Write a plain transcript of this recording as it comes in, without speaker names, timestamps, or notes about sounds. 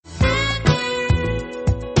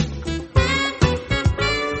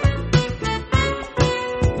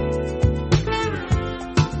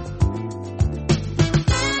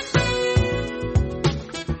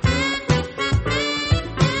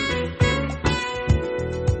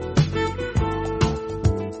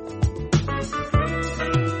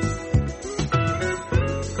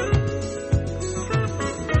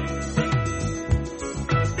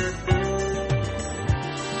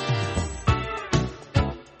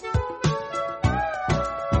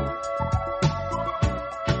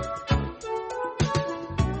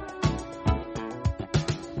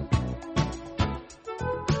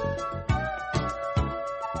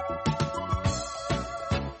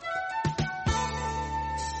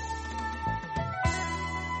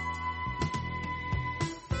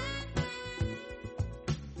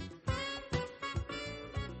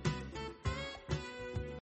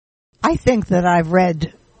I think that I've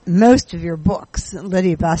read most of your books,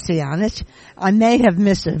 Lydia Bastianich. I may have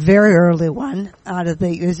missed a very early one out of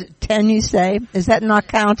is it 10 you say? Is that not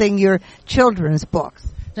counting your children's books?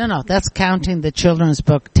 No, that's counting the children's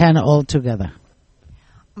book, 10 altogether.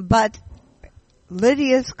 But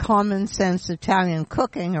Lydia's Common Sense Italian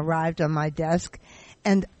Cooking arrived on my desk,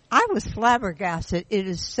 and I was flabbergasted. It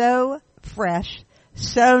is so fresh,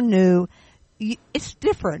 so new. It's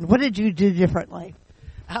different. What did you do differently?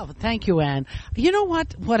 Oh, thank you, Anne. You know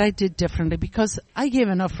what I did differently? Because I gave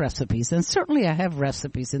enough recipes, and certainly I have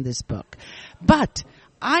recipes in this book. But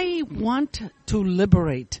I want to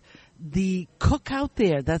liberate the cook out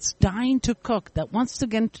there that's dying to cook, that wants to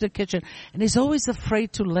get into the kitchen and is always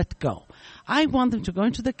afraid to let go. I want them to go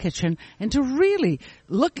into the kitchen and to really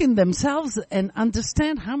look in themselves and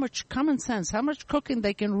understand how much common sense, how much cooking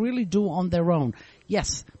they can really do on their own.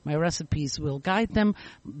 Yes, my recipes will guide them,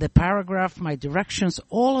 the paragraph, my directions,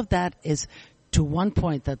 all of that is to one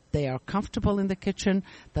point, that they are comfortable in the kitchen,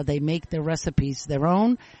 that they make their recipes their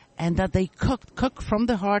own, and that they cook from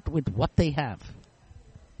the heart with what they have.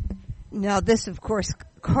 Now, this, of course,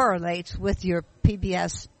 correlates with your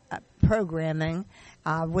PBS programming,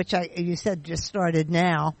 which you said just started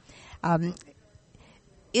now. In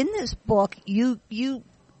this book, you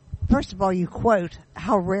first of all, you quote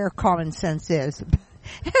how rare common sense is,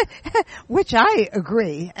 which I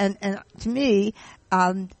agree. And to me,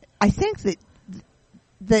 I think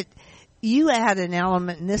that you add an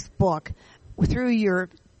element in this book through your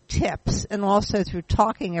tips and also through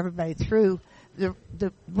talking everybody through the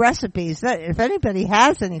recipes, that if anybody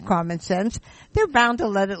has any common sense, they're bound to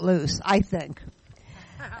let it loose, I think.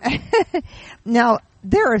 Now,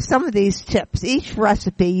 there are some of these tips. Each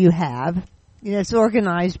recipe you have, it's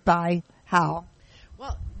organized by how?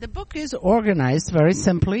 Well, the book is organized very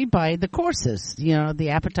simply by the courses. The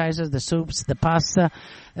appetizers, the soups, the pasta,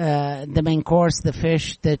 the main course, the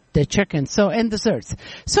fish, the chicken, and desserts.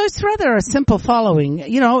 So it's rather a simple following.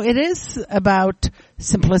 It is about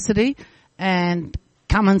simplicity and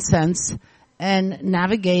common sense and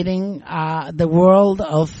navigating the world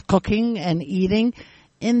of cooking and eating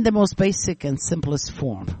in the most basic and simplest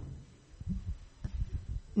form.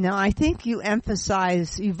 Now, I think you've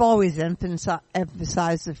always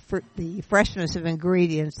emphasized the freshness of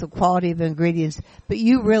ingredients, the quality of ingredients, but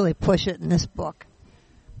you really push it in this book.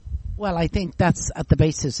 Well, I think that's at the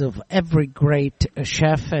basis of every great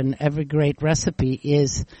chef and every great recipe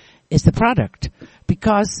is the product,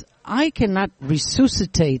 because I cannot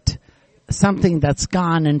resuscitate something that's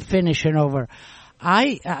gone and finished and over.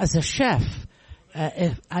 I, as a chef,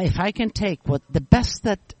 if I can take what the best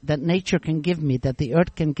that nature can give me, that the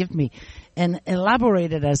earth can give me, and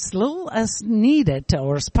elaborate it as little as needed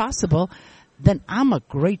or as possible, then I'm a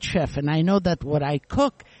great chef. And I know that what I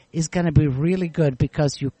cook is going to be really good,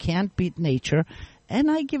 because you can't beat nature.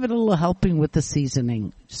 And I give it a little helping with the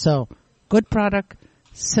seasoning. So, good product,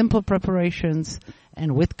 simple preparations,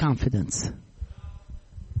 and with confidence.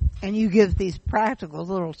 And you give these practical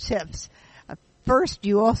little tips. First,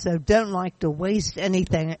 you also don't like to waste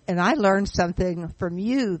anything. And I learned something from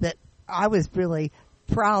you that I was really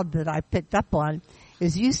proud that I picked up on,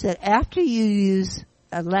 is you said after you use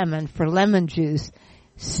a lemon for lemon juice,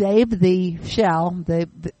 save the shell,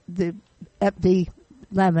 the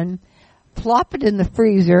lemon, plop it in the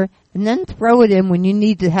freezer, and then throw it in when you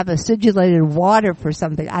need to have acidulated water for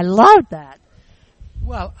something. I love that.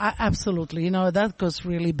 Well, absolutely. That goes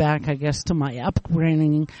really back, I guess, to my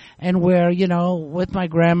upbringing, and where, with my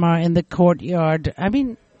grandma in the courtyard,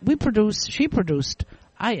 she produced.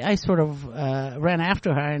 I sort of ran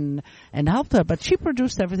after her and helped her, but she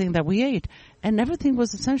produced everything that we ate, and everything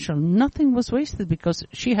was essential. Nothing was wasted, because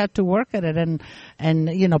she had to work at it and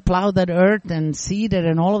plow that earth and seed it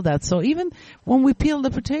and all of that. So even when we peeled the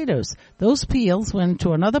potatoes, those peels went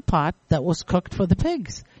to another pot that was cooked for the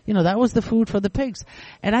pigs. That was the food for the pigs.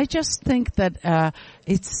 And I just think that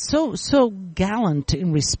it's so gallant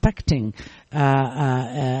in respecting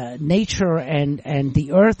nature and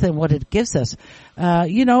the earth and what it gives us.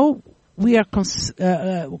 We are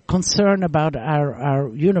concerned about our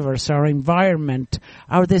universe, our environment,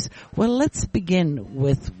 Well, let's begin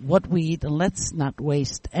with what we eat, and let's not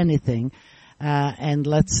waste anything, and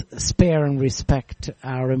let's spare and respect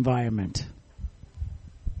our environment.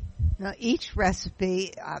 Now, each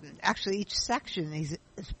recipe, each section is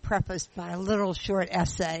prefaced by a little short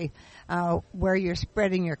essay where you're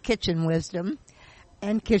spreading your kitchen wisdom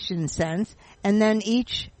and kitchen sense, and then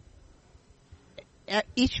each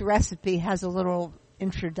recipe has a little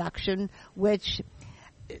introduction, which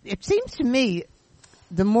it seems to me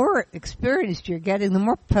the more experienced you're getting, the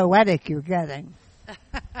more poetic you're getting.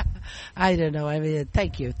 I don't know. I mean,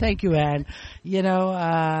 thank you, Anne. You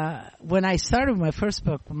know, when I started my first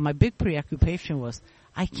book, my big preoccupation was,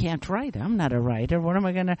 I can't write. I'm not a writer. What am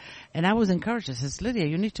I gonna? And I was encouraged. I says, Lydia,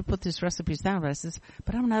 you need to put these recipes down. But I says,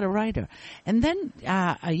 but I'm not a writer. And then,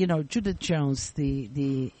 you know, Judith Jones,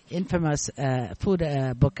 the infamous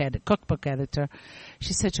cookbook editor,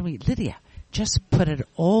 she said to me, Lydia, just put it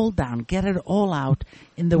all down, get it all out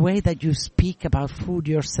in the way that you speak about food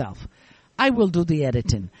yourself. I will do the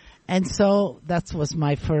editing. And so that was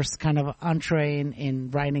my first kind of entree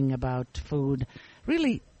in writing about food.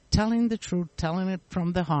 Really telling the truth, telling it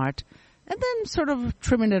from the heart, and then sort of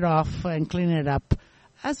trimming it off and cleaning it up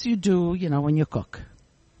as you do, you know, when you cook.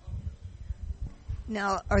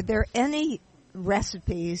 Now, are there any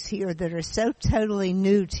recipes here that are so totally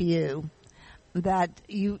new to you that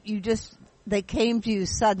you just, they came to you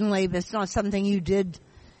suddenly, but it's not something you did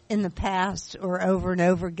in the past or over and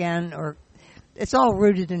over again, or it's all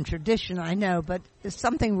rooted in tradition, I know, but is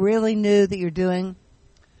something really new that you're doing?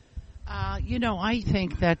 You know, I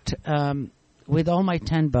think that with all my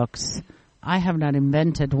 10 books, I have not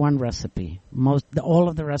invented one recipe. All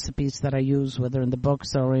of the recipes that I use, whether in the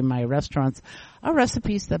books or in my restaurants, are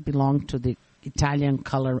recipes that belong to the Italian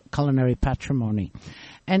culinary patrimony.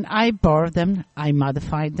 And I borrowed them, I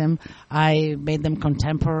modified them, I made them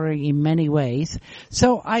contemporary in many ways.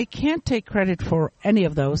 So I can't take credit for any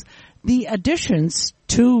of those. The additions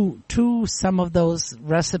to some of those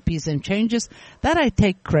recipes and changes, that I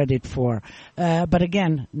take credit for. But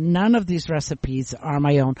again, none of these recipes are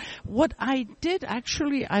my own. What I did,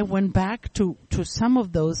 actually, I went back to some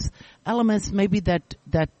of those elements maybe that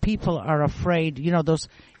people are afraid, you know, those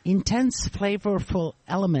intense, flavorful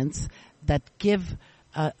elements that give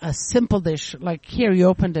a simple dish, like here you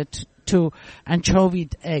opened it to anchovy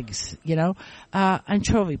eggs, you know.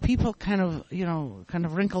 Anchovy, people kind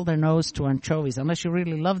of wrinkle their nose to anchovies unless you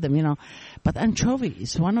really love them, you know. But anchovy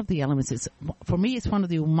is one of the elements. For me, it's one of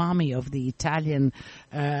the umami of the Italian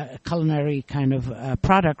culinary kind of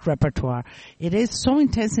product repertoire. It is so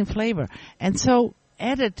intense in flavor. And so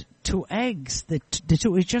added to eggs, the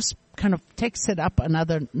two, it just kind of takes it up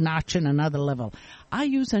another notch and another level. I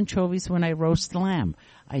use anchovies when I roast lamb.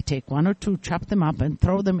 I take one or two, chop them up, and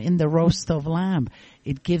throw them in the roast of lamb.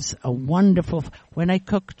 It gives a wonderful, when I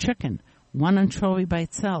cook chicken, one anchovy by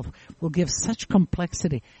itself will give such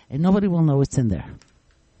complexity, and nobody will know it's in there.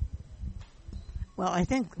 Well, I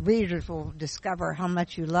think readers will discover how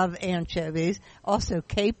much you love anchovies. Also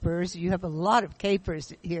capers. You have a lot of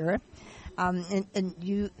capers here. And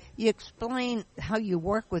you explain how you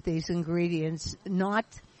work with these ingredients.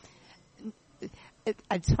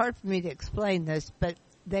 It's hard for me to explain this, but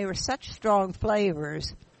they are such strong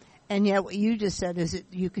flavors, and yet what you just said is that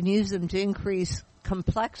you can use them to increase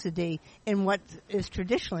complexity in what is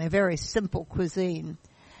traditionally a very simple cuisine.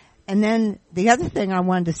 And then the other thing I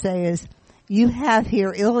wanted to say is you have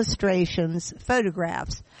here illustrations,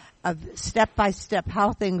 photographs of step by step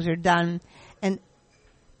how things are done. And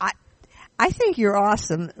I think you're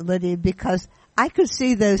awesome, Lydia, because I could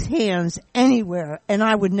see those hands anywhere and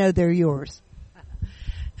I would know they're yours.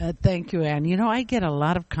 Thank you, Anne. You know, I get a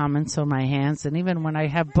lot of comments on my hands, and even when I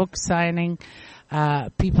have book signing,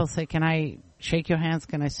 people say, can I shake your hands?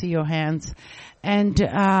 Can I see your hands? And,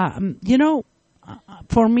 you know,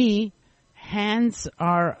 for me, hands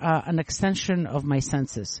are an extension of my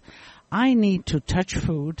senses. I need to touch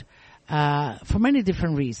food for many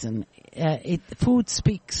different reasons. Food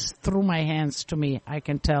speaks through my hands to me. I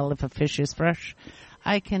can tell if a fish is fresh.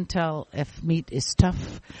 I can tell if meat is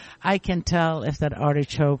tough. I can tell if that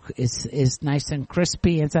artichoke is nice and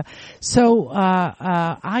crispy and so.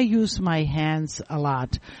 I use my hands a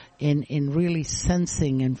lot in really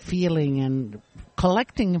sensing and feeling and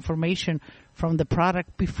collecting information from the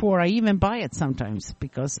product before I even buy it sometimes,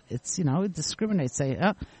 because it's, you know, it discriminates. Say,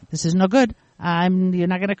 oh, this is no good. You're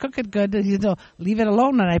not going to cook it good. You know, leave it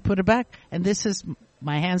alone, and I put it back. And this is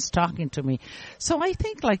my hands talking to me. So I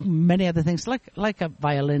think, like many other things, like a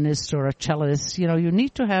violinist or a cellist, you know, you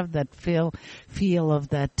need to have that feel of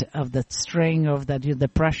that string, of that the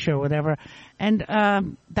pressure, whatever. And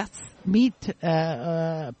that's meat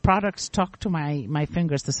products talk to my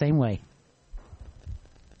fingers the same way.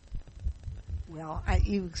 Well,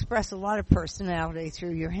 you express a lot of personality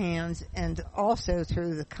through your hands and also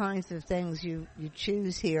through the kinds of things you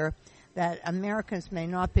choose here that Americans may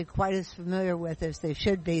not be quite as familiar with as they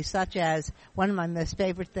should be, such as one of my most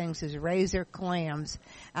favorite things is razor clams.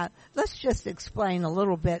 Let's just explain a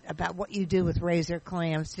little bit about what you do with razor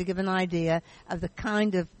clams to give an idea of the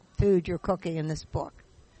kind of food you're cooking in this book.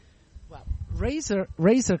 Well,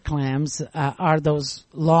 razor clams are those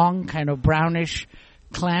long, kind of brownish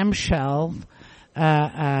clamshell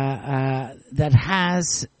that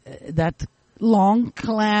has that long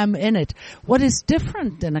clam in it. What is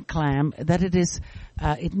different than a clam that it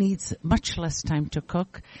needs much less time to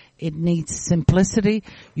cook. It needs simplicity.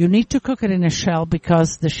 You need to cook it in a shell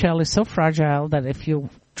because the shell is so fragile that if you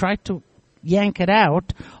try to yank it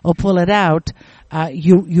out or pull it out,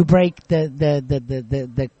 you break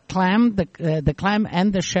the clam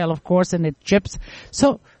and the shell, of course, and it chips.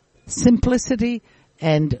 So simplicity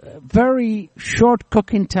and very short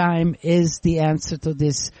cooking time is the answer to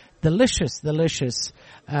this delicious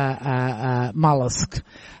mollusk.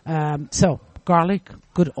 So garlic,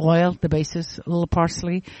 good oil, the basis, a little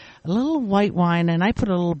parsley, a little white wine, and I put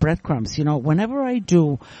a little breadcrumbs. You know, whenever I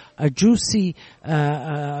do a juicy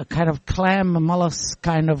kind of clam mollusk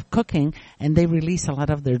kind of cooking, and they release a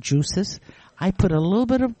lot of their juices, I put a little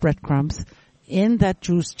bit of breadcrumbs in that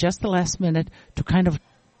juice just the last minute to kind of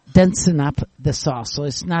densen up the sauce, so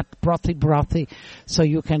it's not brothy, so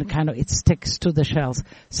you can it sticks to the shells.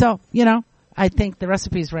 So, you know, I think the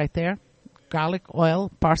recipe is right there. Garlic,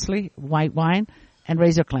 oil, parsley, white wine, and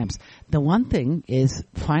razor clams. The one thing is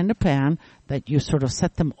find a pan that you sort of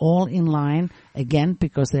set them all in line, again,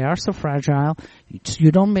 because they are so fragile.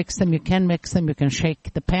 You don't mix them, you can mix them, you can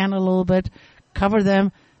shake the pan a little bit, cover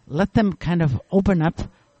them, let them kind of open up,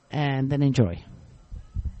 and then enjoy.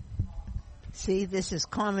 See, this is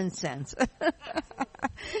common sense.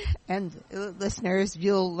 And listeners,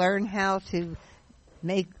 you'll learn how to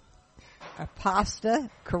make a pasta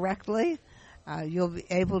correctly. You'll be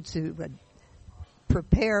able to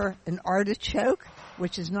prepare an artichoke,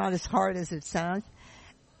 which is not as hard as it sounds.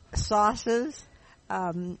 Sauces,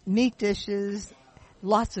 meat dishes,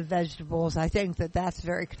 lots of vegetables. I think that's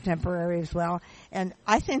very contemporary as well. And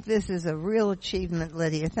I think this is a real achievement,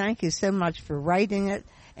 Lydia. Thank you so much for writing it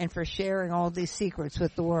and for sharing all these secrets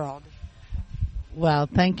with the world. Well,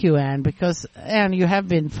 thank you, Anne, because, Anne, you have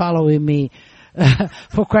been following me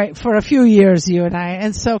for a few years, you and I.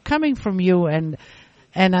 And so coming from you and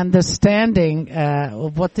understanding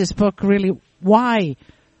of what this book really, why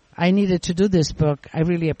I needed to do this book, I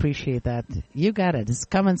really appreciate that. You got it. It's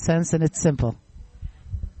common sense and it's simple.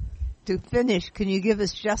 To finish, can you give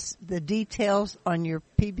us just the details on your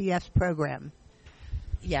PBS program?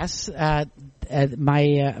 Yes,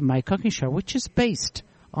 my cooking show, which is based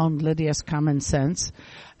on Lydia's Common Sense,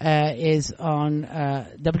 is on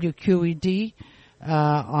WQED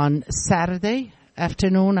on Saturday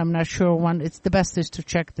afternoon. I'm not sure when. It's the best is to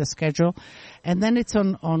check the schedule, and then it's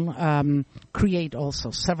on Create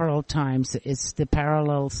also several times. It's the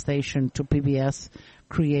parallel station to PBS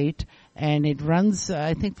Create, and it runs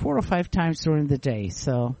I think 4 or 5 times during the day,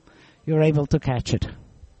 so you're able to catch it.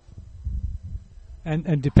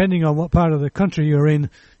 And depending on what part of the country you're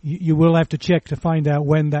in, you will have to check to find out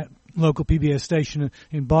when that local PBS station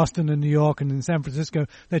in Boston and New York and in San Francisco,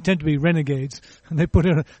 they tend to be renegades, and they put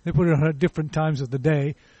it on at different times of the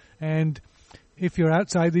day. And if you're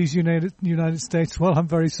outside these United States, well, I'm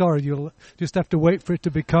very sorry. You'll just have to wait for it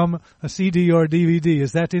to become a CD or a DVD.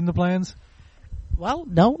 Is that in the plans? Well,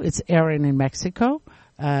 no, it's airing in Mexico.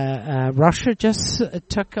 Russia just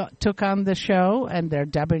took on the show, and they're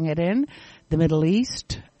dubbing it in. The Middle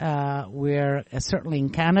East, where certainly in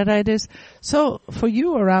Canada it is. So for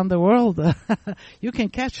you around the world, you can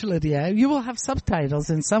catch Lydia. You will have subtitles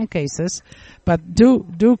in some cases, but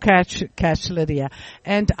do catch Lydia.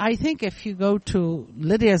 And I think if you go to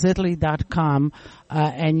lydiasitaly.com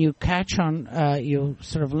and you catch on, you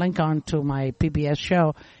sort of link on to my PBS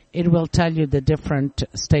show, it will tell you the different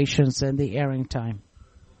stations and the airing time.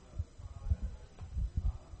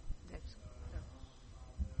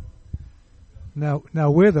 Now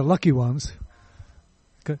we're the lucky ones,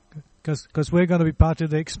 because we're going to be part of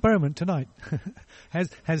the experiment tonight.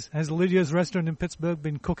 Has Lydia's restaurant in Pittsburgh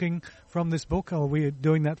been cooking from this book, or are we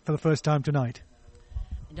doing that for the first time tonight?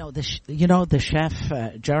 No, the chef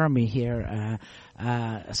Jeremy here.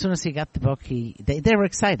 As soon as he got the book, they were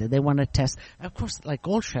excited. They want to test. Of course, like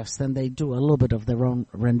all chefs, then they do a little bit of their own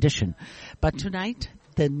rendition. But tonight,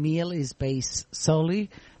 the meal is based solely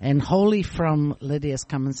and wholly from Lydia's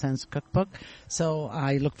Common Sense cookbook. So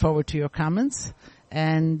I look forward to your comments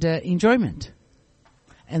and enjoyment.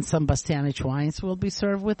 And some Bastianich wines will be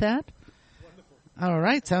served with that. Wonderful. All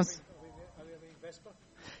right, sounds. Are we having Vespa?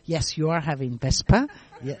 Yes, you are having Vespa.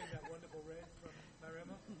 Yeah.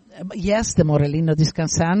 Yes, the Morellino di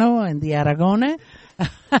Scansano and the Aragone.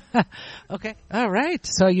 Okay, all right.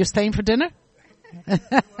 So you're staying for dinner?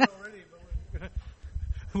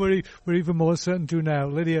 We're even more certain to now.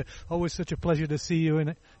 Lydia, always such a pleasure to see you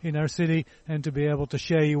in our city and to be able to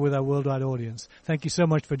share you with our worldwide audience. Thank you so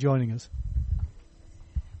much for joining us.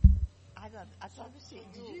 I'd love to see.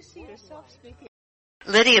 Did you see yourself speaking?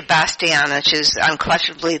 Lydia Bastianich is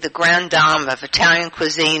unquestionably the grande dame of Italian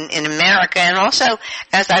cuisine in America, and also,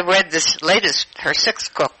 as I read this latest, her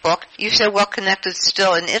sixth cookbook, you're so well connected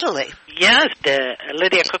still in Italy. Yes, the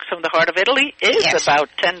Lydia Cooks from the Heart of Italy is about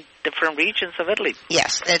 10 different regions of Italy.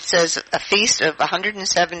 Yes, it says a feast of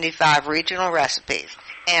 175 regional recipes.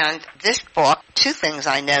 And this book, two things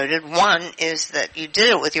I noted. One is that you did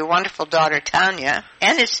it with your wonderful daughter, Tanya,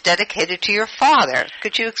 and it's dedicated to your father.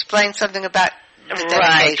 Could you explain something about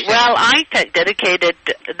Right. Well, I dedicated,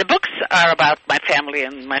 the books are about my family,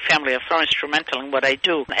 and my family are so instrumental in what I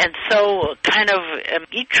do. And so kind of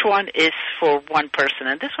each one is for one person,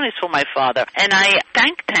 and this one is for my father. And I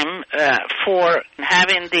thanked him for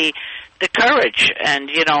having the courage. And,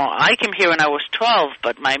 you know, I came here when I was 12,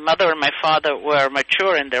 but my mother and my father were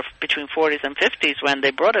mature in their between 40s and 50s when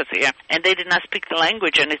they brought us here, and they did not speak the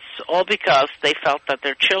language, and it's all because they felt that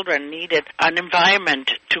their children needed an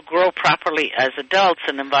environment to grow properly as adults,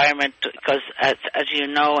 an environment, because as you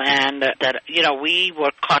know, and that, you know, we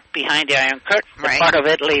were caught behind the Iron Curtain, the part of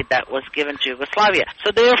Italy that was given to Yugoslavia.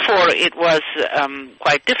 So therefore it was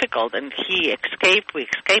quite difficult, and we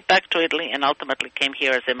escaped back to Italy and ultimately came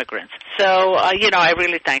here as immigrants. So, you know, I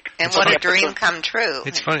really thank. And what a dream come true.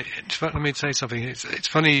 It's funny. Let me say something. It's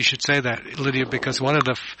funny you should say that, Lydia, because one of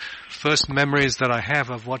the first memories that I have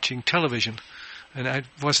of watching television, and it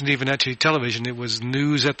wasn't even actually television, it was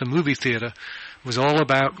news at the movie theater, was all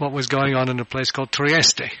about what was going on in a place called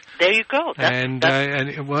Trieste. There you go. And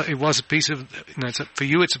it was a piece of, you know, for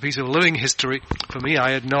you it's a piece of living history. For me,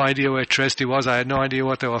 I had no idea where Trieste was. I had no idea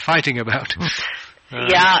what they were fighting about.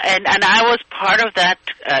 Yeah, and I was part of that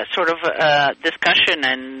sort of discussion,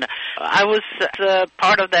 and I was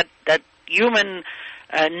part of that human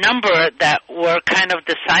number that were kind of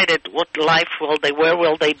decided what life where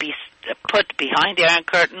will they be put behind the Iron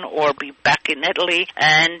Curtain or be back in Italy.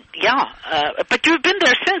 And but you've been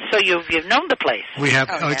there since, so you've known the place. We have.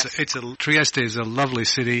 Trieste is a lovely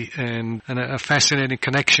city and a fascinating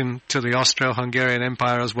connection to the Austro-Hungarian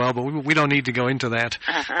Empire as well. But we don't need to go into that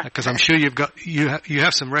because I'm sure you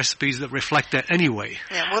have some recipes that reflect that anyway.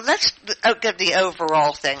 Yeah. Well, let's get the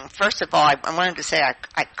overall thing. First of all, I wanted to say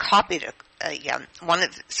I copied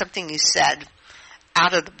something you said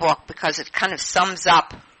out of the book because it kind of sums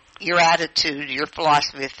up your attitude, your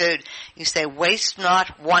philosophy of food. You say, waste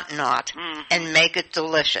not, want not, and make it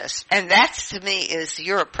delicious. And that, to me, is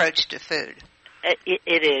your approach to food.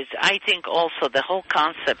 It is. I think also the whole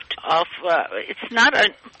concept of, it's not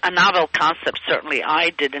a novel concept, certainly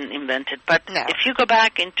I didn't invent it, but if you go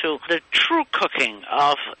back into the true cooking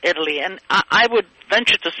of Italy, and I would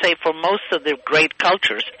venture to say for most of the great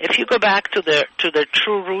cultures, if you go back to the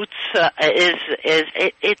true roots,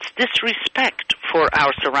 it's this respect for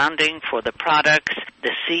our surrounding, for the products,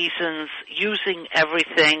 the seasons, using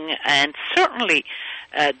everything, and certainly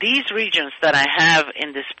these regions that I have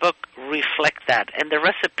in this book reflect that, and the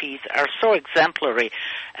recipes are so exemplary,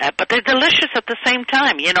 but they're delicious at the same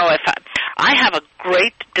time. You know, if I have a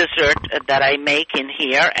great dessert that I make in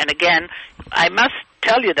here, and again, I must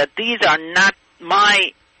tell you that these are not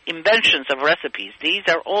my inventions of recipes. These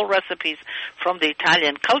are all recipes from the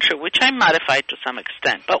Italian culture, which I modified to some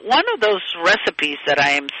extent. But one of those recipes that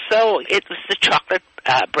it was the chocolate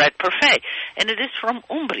bread parfait, and it is from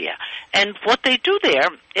Umbria. And what they do there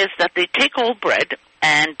is that they take old bread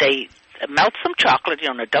and they melt some chocolate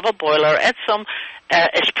on a double boiler, add some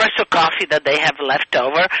espresso coffee that they have left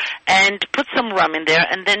over, and put some rum in there,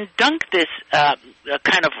 and then dunk this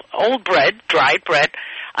kind of old bread, dried bread,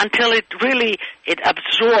 until it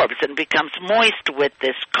absorbs and becomes moist with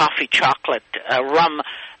this coffee chocolate rum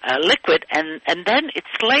liquid, and then it's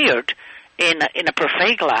layered in a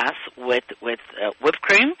parfait glass with whipped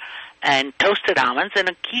cream and toasted almonds, and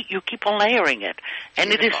you keep on layering it. And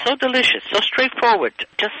beautiful. It is so delicious, so straightforward,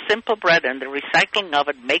 just simple bread and the recycling of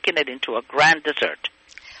it, making it into a grand dessert.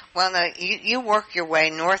 Well, now, you work your way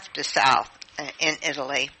north to south in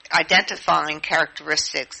Italy, identifying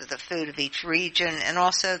characteristics of the food of each region and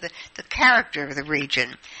also the character of the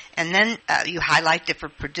region. And then you highlight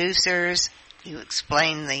different producers, you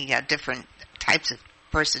explain the different types of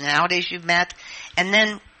personalities you've met, and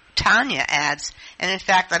then Tanya adds, and in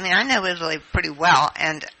fact, I mean, I know Italy pretty well,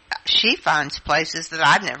 and she finds places that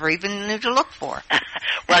I've never even knew to look for.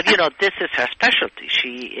 Well, you know, this is her specialty.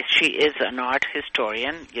 She is an art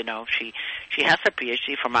historian. You know, she has a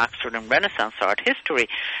PhD from Oxford in Renaissance art history.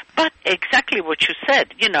 But exactly what you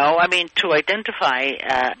said, you know, I mean, to identify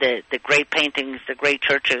the great paintings, the great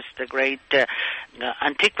churches, the great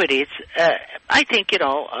antiquities, I think, you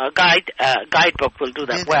know, a guidebook will do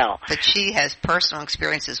that well. But she has personal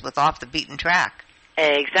experiences with off the beaten track.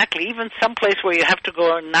 Exactly. Even some place where you have to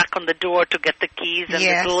go and knock on the door to get the keys, and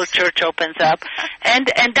Yes. the little church opens up, and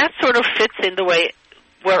that sort of fits in the way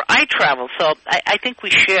where I travel. So I think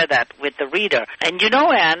we share that with the reader. And you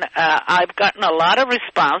know, Anne, I've gotten a lot of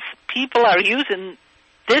response. People are using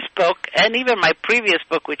this book and even my previous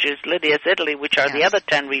book, which is Lydia's Italy, which are the other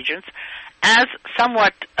 10 regions, as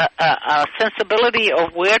somewhat a sensibility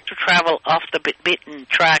of where to travel off the beaten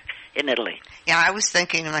track in Italy. Yeah, I was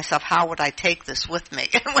thinking to myself, how would I take this with me?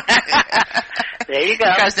 There you go.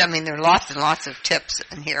 Because, I mean, there are lots and lots of tips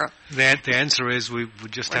in here. The answer is we'll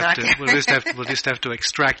just have to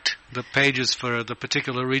extract the pages for the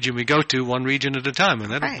particular region we go to, one region at a time,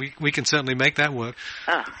 and that we can certainly make that work.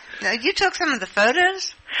 Now, you took some of the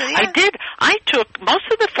photos? I did. I took most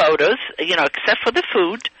of the photos, except for the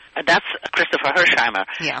food. That's Christopher Hersheimer.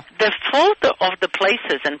 Yeah. The photo of the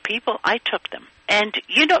places and people, I took them. And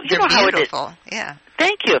you know how it is. Yeah.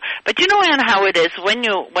 Thank you. But you know, Anne, how it is when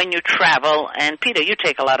you travel, and Peter, you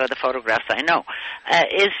take a lot of the photographs, I know,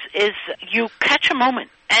 is you catch a moment,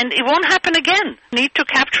 and it won't happen again. You need to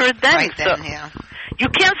capture it then. Right then, yeah. You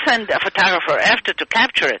can't send a photographer after to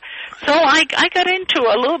capture it. So I got into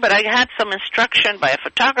a little bit. I had some instruction by a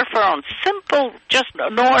photographer on simple, just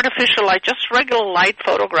no artificial light, just regular light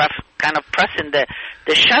photograph, kind of pressing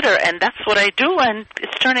the shutter, and that's what I do, and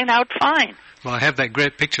it's turning out fine. Well, I have that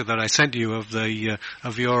great picture that I sent you of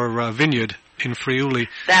your vineyard in Friuli.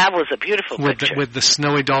 That was a beautiful picture. With the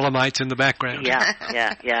snowy Dolomites in the background. Yeah.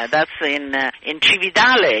 That's in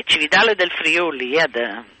Cividale del Friuli,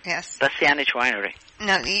 the Bastianich winery.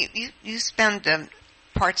 Now, you spend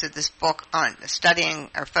parts of this book on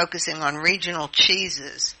studying or focusing on regional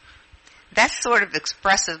cheeses. That's sort of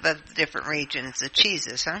expressive of the different regions, the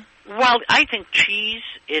cheeses, huh? Well, I think cheese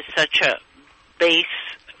is such a base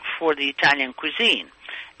for the Italian cuisine,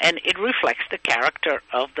 and it reflects the character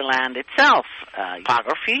of the land itself,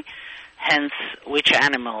 topography, hence which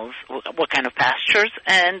animals, what kind of pastures,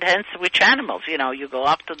 and hence which animals. You go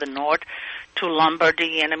up to the north to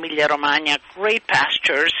Lombardy and Emilia-Romagna, great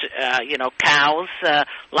pastures, cows,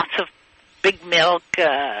 lots of big milk,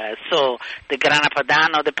 so the Grana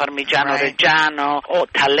Padano, the Parmigiano Reggiano,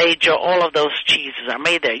 Taleggio, all of those cheeses are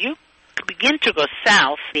made there. You begin to go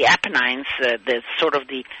south, the Apennines, the sort of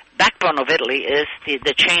the backbone of Italy is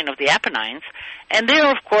the chain of the Apennines, and there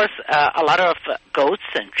are, of course, a lot of goats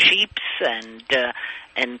and sheep and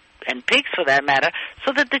pigs, for that matter,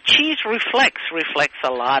 so that the cheese reflects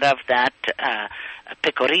a lot of that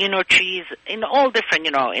pecorino cheese in all different,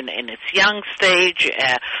 in its young stage,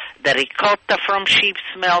 the ricotta from sheep's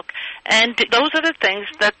milk, and those are the things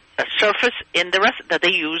that surface in that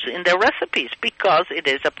they use in their recipes because it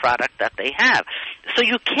is a product that they have. So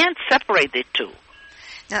you can't separate the two.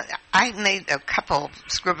 Now, I made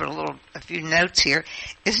scribbled a few notes here.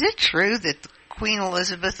 Is it true that Queen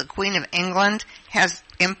Elizabeth, the Queen of England,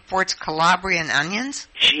 imports Calabrian onions?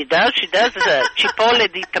 She does.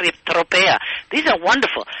 Cipolle di Tropea. These are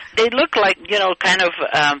wonderful. They look like, kind of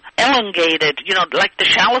elongated, like the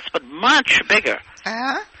shallots, but much bigger.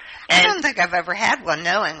 I don't think I've ever had one,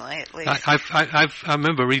 knowingly, at least. I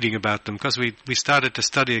remember reading about them because we started to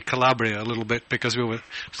study Calabria a little bit because we were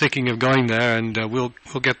thinking of going there, and we'll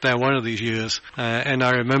get there one of these years. And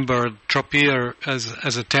I remember Tropea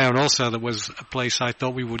as a town also that was a place I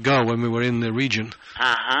thought we would go when we were in the region.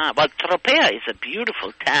 Well, Tropea is a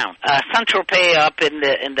beautiful town. Saint-Tropez up in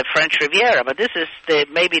the French Riviera, but this is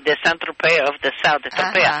maybe the Saint-Tropez of the south, the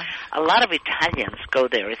Tropea. A lot of Italians go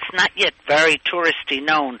there. It's not yet very touristy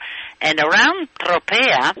known. And around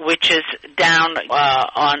Tropea, which is down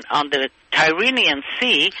on the Tyrrhenian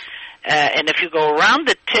Sea, and if you go around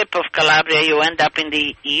the tip of Calabria, you end up in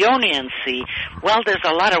the Ionian Sea. Well, there's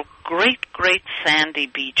a lot of great sandy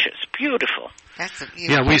beaches. Beautiful. That's a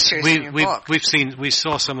beautiful we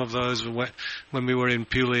saw some of those when we were in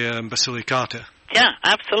Puglia and Basilicata. Yeah,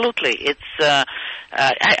 absolutely. It's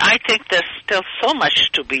I think there's still so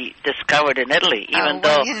much to be discovered in Italy, even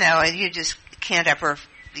though you just can't ever.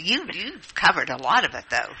 You've covered a lot of it,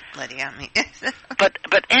 though, Lydia. I mean,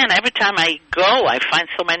 but Anne, every time I go, I find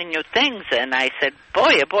so many new things, and I said,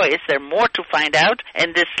 boy, is there more to find out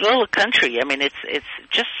in this little country? I mean, it's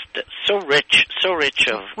just so rich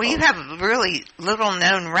of. Well, you have really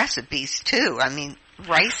little-known recipes too. I mean,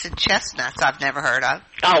 rice and chestnuts I've never heard of.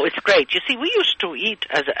 Oh, it's great. You see, we used to eat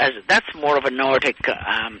as that's more of a Nordic,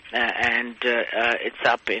 and it's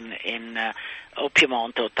up in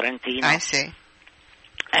Piedmont or Trentino. I see.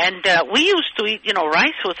 And we used to eat,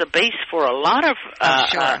 rice was a base for a lot of,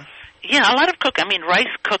 sure. a lot of cooking. I mean, rice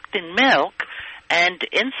cooked in milk, And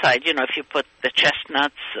inside, you know, if you put the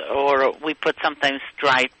chestnuts, or we put sometimes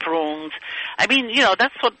dried prunes. I mean, you know,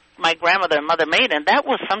 that's what my grandmother and mother made, and that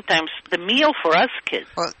was sometimes the meal for us kids.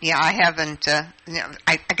 Well, yeah, I haven't, you know,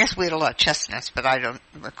 I guess we had a lot of chestnuts, but I don't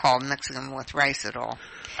recall mixing them with rice at all.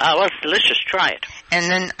 Well, it's delicious. Try it. And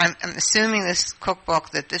then I'm assuming this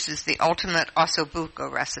cookbook that this is the ultimate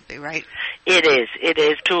ossobuco recipe, right? It is. It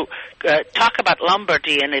is to talk about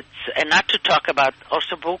Lombardy, and not to talk about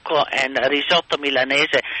ossobuco and risotto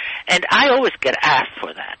milanese. And I always get asked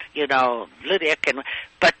for that. You know, Lydia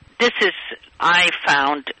but this is, I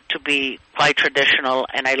found to be quite traditional,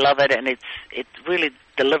 and I love it, and it really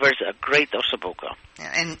delivers a great ossobuco.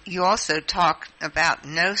 And you also talk about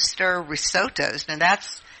no-stir risottos. Now,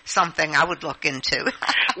 that's something I would look into.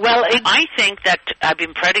 Well, I think that I've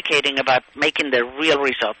been predicating about making the real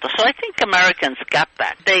risotto. So I think Americans got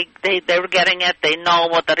that. They're getting it. They know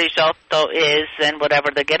what the risotto is and whatever.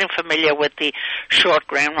 They're getting familiar with the short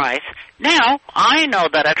grain rice. Now, I know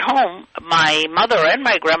that at home, my mother and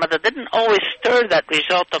my grandmother didn't always stir that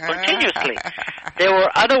risotto continuously. There were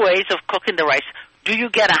other ways of cooking the rice. Do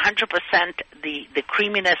you get 100% the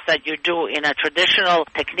creaminess that you do in a traditional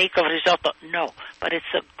technique of risotto? No. But it's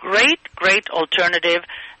a great, great alternative,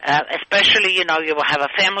 especially, you know, you have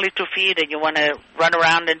a family to feed and you want to run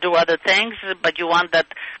around and do other things, but you want that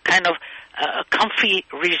kind of comfy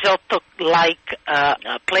risotto-like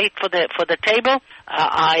plate for the table.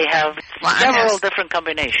 I have several different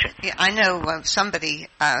combinations. Yeah, I know somebody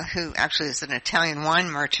who actually is an Italian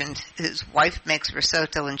wine merchant whose wife makes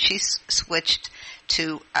risotto, and she switched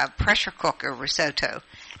to a pressure cooker risotto.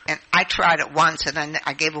 And I tried it once, and then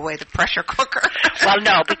I gave away the pressure cooker. Well,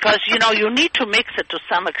 no, because, you know, you need to mix it to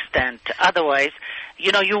some extent. Otherwise,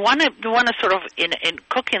 you know, you want to sort of, in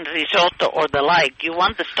cooking risotto or the like, you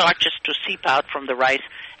want the starches to seep out from the rice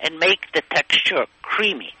and make the texture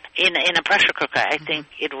creamy. In a pressure cooker, I think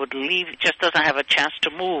it would just doesn't have a chance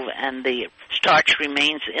to move, and the starch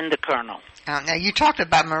remains in the kernel. Now, you talked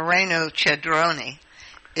about Moreno Cedrone.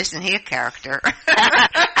 Isn't he a character?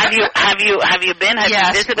 Have you been? Have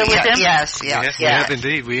you visited with him? Yes. We have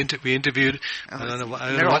indeed. We interviewed. I don't know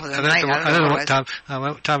what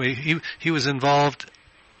time he was involved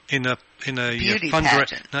in a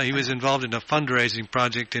pageant. No, he was involved in a fundraising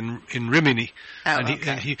project in Rimini, and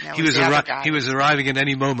he was arriving at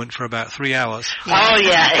any moment for about 3 hours. Oh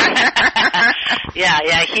yeah,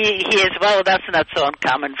 yeah. He is. Well, that's not so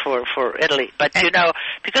uncommon for Italy, but you know,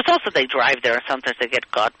 because also they drive there, sometimes they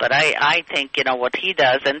get caught. But I think, you know, what he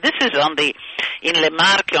does, and this is in Le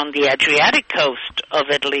Marche, on the Adriatic coast of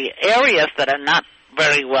Italy, areas that are not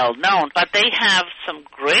very well known, but they have some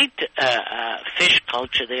great fish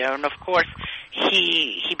culture there, and of course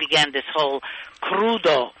he began this whole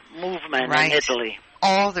crudo movement in Italy.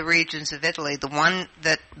 All the regions of Italy. The one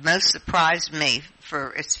that most surprised me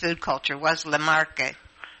for its food culture was Le Marche.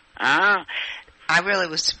 I really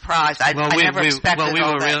was surprised. I never expected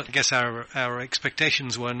all that. I guess our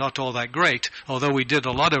expectations were not all that great, although we did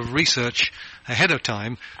a lot of research ahead of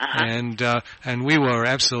time, and we were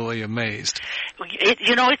absolutely amazed.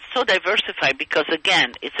 You know, it's so diversified because,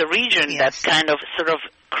 again, it's a region that kind of sort of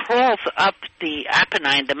crawls up the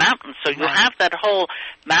Apennine, the mountains. So you have that whole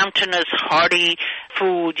mountainous, hardy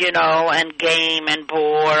food, you know, and game and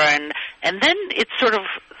boar, and then it sort of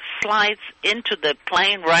slides into the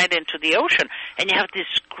plain, right into the ocean, and you have this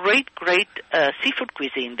great seafood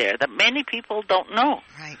cuisine there that many people don't know.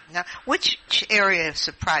 Right. Now, which area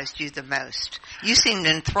surprised you the most? You seemed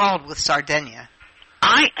enthralled with Sardinia.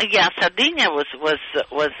 Sardinia was.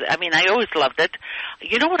 I mean, I always loved it.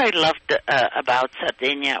 You know what I loved about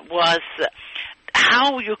Sardinia was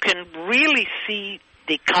how you can really see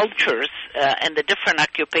the cultures and the different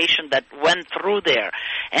occupation that went through there,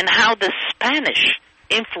 and how the Spanish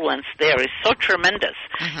influence there is so tremendous.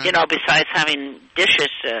 You know, besides having dishes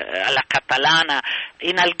a la Catalana,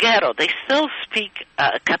 in Alghero they still speak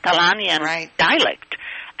Catalanian dialect.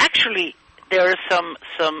 Actually, there are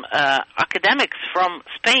some academics from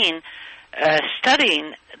Spain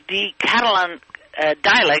studying the Catalan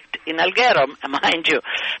dialect in Alghero, mind you.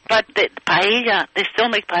 But the paella, they still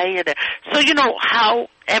make paella there. So you know how,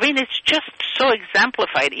 I mean, it's just so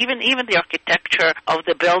exemplified, even the architecture of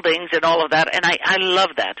the buildings and all of that, and I love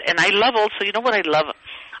that. And I love also, you know what I love?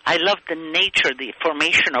 I love the nature, the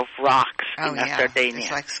formation of rocks in Sardinia.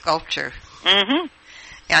 It's like sculpture. Mm-hmm.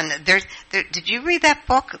 And did you read that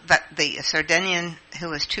book, that the Sardinian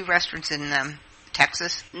who has 2 restaurants in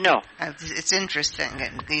Texas? No. It's interesting.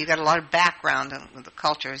 You got a lot of background with the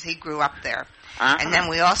cultures. He grew up there. And then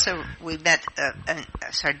we met a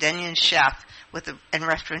Sardinian chef and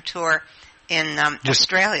restaurateur in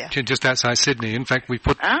Australia. Just outside Sydney. In fact, we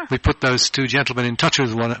put those two gentlemen in touch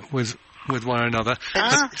with one another.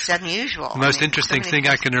 It's unusual. The most interesting thing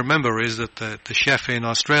I can remember is that the chef in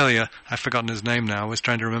Australia, I've forgotten his name now, I was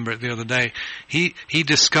trying to remember it the other day, he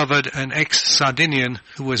discovered an ex-Sardinian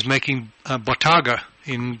who was making botarga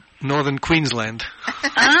in northern Queensland.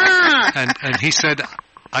 And he said,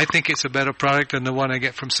 I think it's a better product than the one I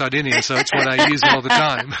get from Sardinia, so it's what I use all the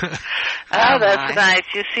time. That's nice.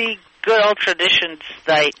 You see, good old traditions,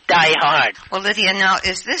 they die hard. Well, Lydia, now,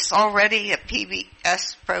 is this already a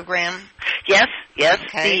PBS program? Yes.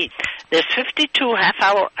 Okay. There's 52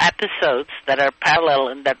 half-hour episodes that are parallel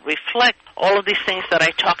and that reflect all of these things that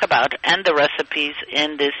I talk about and the recipes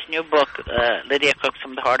in this new book, Lydia Cooks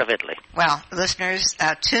from the Heart of Italy. Well, listeners,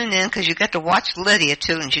 tune in because you get to watch Lydia,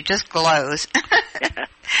 too, and she just glows.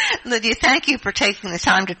 Lydia, thank you for taking the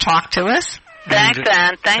time to talk to us. Thanks,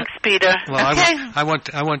 Anne. Thanks, Peter. Well, okay. I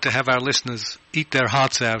want to have our listeners eat their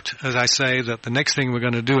hearts out as I say that the next thing we're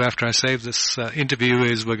going to do after I save this interview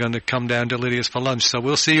is we're going to come down to Lydia's for lunch. So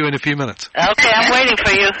we'll see you in a few minutes. Okay, I'm waiting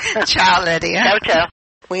for you. Ciao, Lydia. Ciao.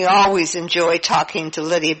 We always enjoy talking to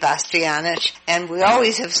Lydia Bastianich, and we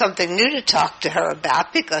always have something new to talk to her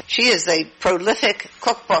about because she is a prolific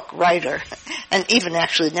cookbook writer, and even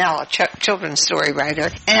actually now a children's story writer,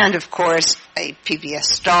 and of course a PBS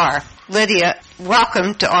star. Lydia,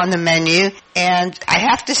 welcome to On the Menu, and I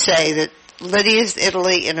have to say that Lydia's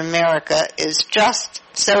Italy in America is just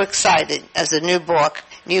so exciting as a new book.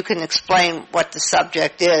 You can explain what the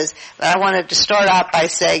subject is, but I wanted to start out by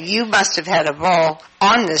saying you must have had a ball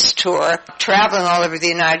on this tour, traveling all over the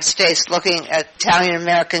United States looking at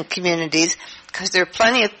Italian-American communities, because there are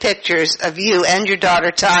plenty of pictures of you and your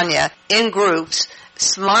daughter Tanya in groups,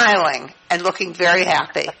 smiling and looking very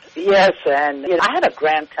happy. Yes, and I had a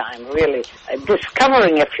grand time, really,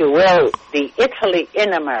 discovering, if you will, the Italy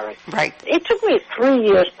in America. Right. It took me 3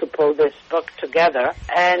 years to pull this book together,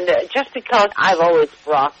 and just because I've always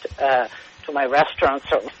brought to my restaurants,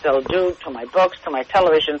 certainly still do, to my books, to my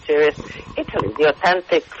television series, Italy, the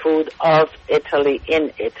authentic food of Italy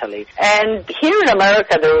in Italy. And here in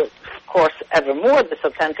America, there is, of course, ever more this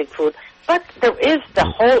authentic food, but there is the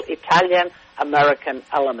whole Italian-American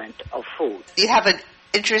element of food. You have an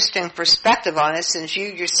interesting perspective on it since you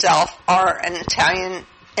yourself are an Italian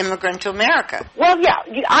immigrant to America. Well, yeah,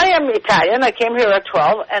 I am Italian. I came here at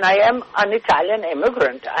 12, and I am an Italian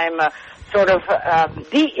immigrant. I'm a sort of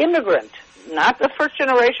the immigrant, not the first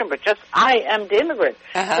generation, but just I am the immigrant.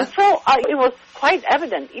 And so it was quite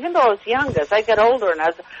evident, even though I was young, as I got older and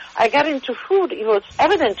as I got into food, it was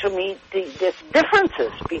evident to me these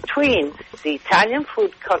differences between the Italian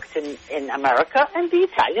food cooked in America and the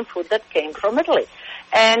Italian food that came from Italy.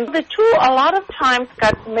 And the two, a lot of times,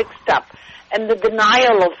 got mixed up. And the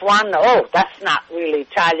denial of one, oh, that's not really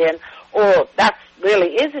Italian, or that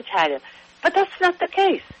really is Italian. But that's not the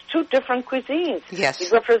case. Two different cuisines. Yes.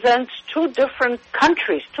 It represents two different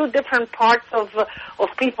countries, two different parts of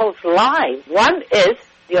people's lives. One is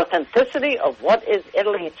the authenticity of what is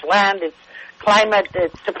Italy, its land, its climate,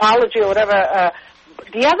 its topology, or whatever.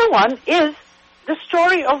 The other one is the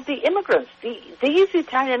story of the immigrants, these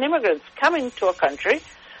Italian immigrants coming to a country,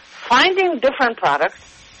 finding different products,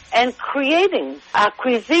 and creating a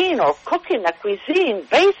cuisine or cooking a cuisine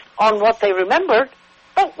based on what they remembered,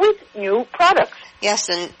 but with new products. Yes,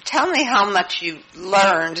 and tell me how much you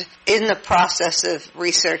learned in the process of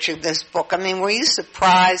researching this book. I mean, were you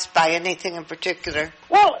surprised by anything in particular?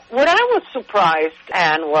 Well, what I was surprised,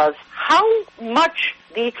 Anne, was how much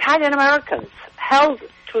the Italian Americans held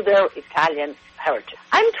to their Italian heritage.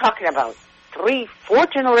 I'm talking about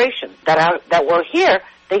 3-4 generations that were here.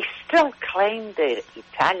 They still claim their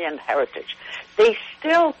Italian heritage. They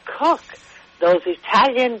still cook those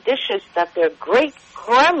Italian dishes that their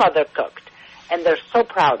great-grandmother cooked, and they're so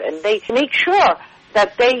proud. And they make sure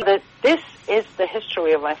that this is the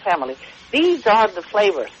history of my family. These are the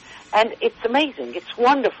flavors. And it's amazing. It's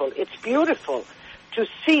wonderful. It's beautiful to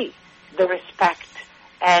see the respect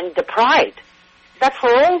and the pride that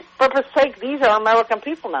for all purpose sake, these are American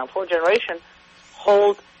people now, 4 generations,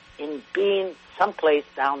 hold in being someplace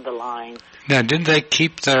down the line. Now, did they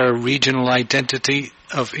keep their regional identity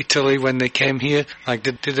of Italy when they came here? Like,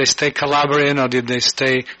 did they stay Calabrian, or did they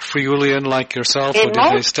stay Friulian like yourself, or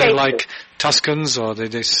did they stay like Tuscans, or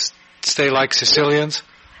did they stay like Sicilians?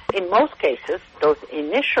 In most cases, those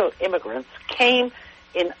initial immigrants came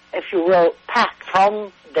in, if you will, packed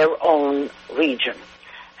from their own region.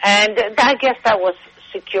 And I guess that was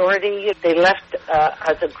security. They left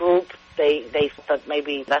as a group. They thought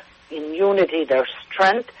maybe that's in unity their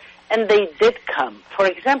strength, And they did come. For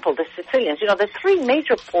example, the Sicilians, the three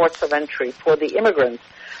major ports of entry for the immigrants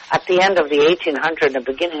at the end of the 1800s and the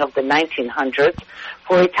beginning of the 1900s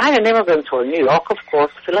for Italian immigrants were New York, of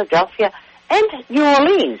course, Philadelphia, and New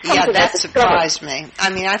Orleans. Yeah, that surprised me. I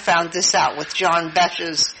mean, I found this out with John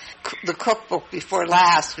Betch's The Cookbook Before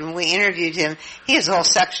Last, when we interviewed him. He has a whole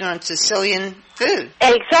section on Sicilian food.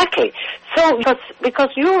 Exactly. So, because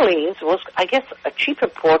New Orleans was, I guess, a cheaper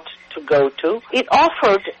port to go to, it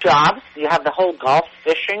offered jobs. You have the whole Gulf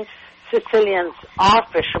fishing. Sicilians are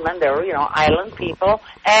fishermen. They're, island people.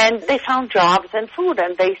 And they found jobs and food,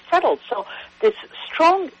 and they settled. So this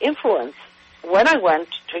strong influence when I went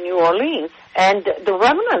to New Orleans, and the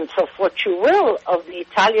remnants of what you will of the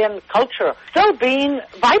Italian culture still being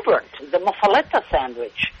vibrant. The muffaletta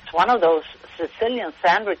sandwich. It's one of those Sicilian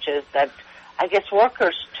sandwiches that I guess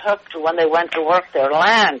workers took to when they went to work their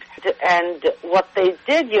land. And what they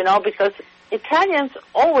did, because Italians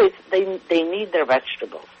always, they need their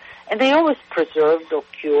vegetables. And they always preserved or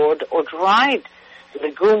cured or dried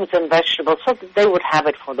legumes and vegetables so that they would have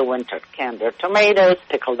it for the winter. Canned their tomatoes,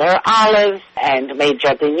 pickled their olives, and made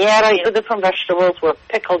giardiniera. Different vegetables were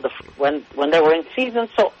pickled when they were in season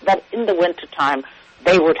so that in the wintertime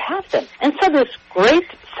they would have them. And so this great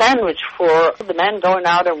sandwich for the men going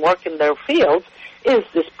out and working their fields is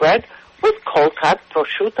this bread with cold cut,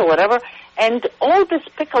 prosciutto, whatever, and all these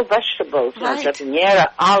pickled vegetables, right. Giardiniera,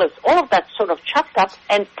 olives, all of that sort of chopped up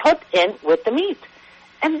and put in with the meat.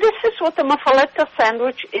 And this is what the muffaletta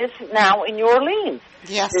sandwich is now in New Orleans.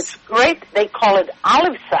 Yes. It's great. They call it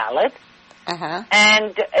olive salad. Uh-huh.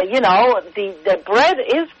 And, the bread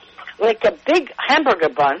is like a big hamburger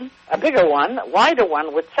bun, a bigger one, wider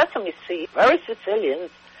one with sesame seed, very Sicilian.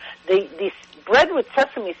 This bread with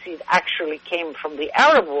sesame seed actually came from the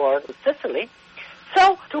Arab world of Sicily.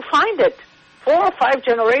 So to find it 4 or 5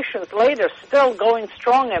 generations later still going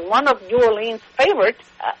strong and one of New Orleans' favorites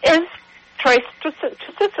is traced to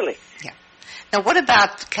Sicily. Yeah. Now, what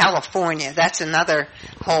about California? That's another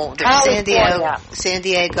whole. San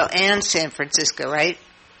Diego and San Francisco, right?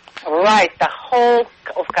 Right. The whole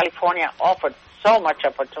of California offered so much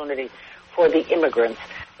opportunity for the immigrants.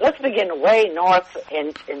 Let's begin way north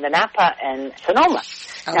in the Napa and Sonoma.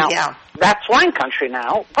 Now, that's wine country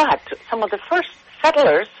now, but some of the first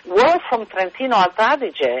settlers were from Trentino Alto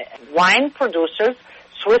Adige, wine producers,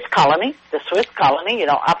 Swiss colony,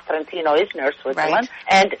 up Trentino is near Switzerland, right.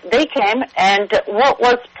 And they came, and what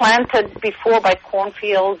was planted before by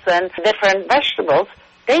cornfields and different vegetables,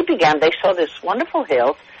 they saw this wonderful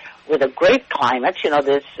hills with a great climate,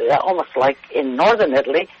 this almost like in northern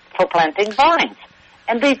Italy, for planting vines.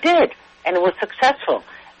 And they did, and it was successful.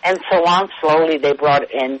 And so on, slowly they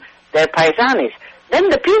brought in their paisanis. Then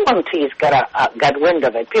the Piemontese got wind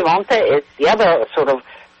of it. Piemonte is the other sort of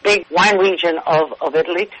big wine region of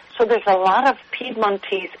Italy. So there's a lot of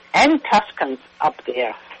Piedmontese and Tuscans up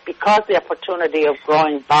there because the opportunity of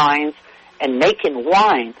growing vines and making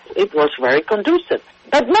wine, it was very conducive.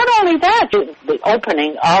 But not only that, the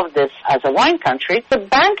opening of this as a wine country, the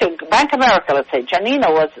Bank America, let's say,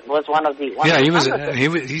 Giannino was one of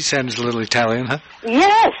the... He sounds a little Italian, huh?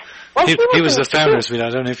 Yes. Well, he was the founder, I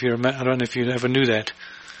don't know if you ever knew that.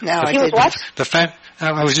 No, he was what?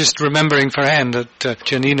 I was just remembering for Anne that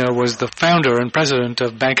Giannino was the founder and president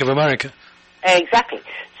of Bank of America. Exactly.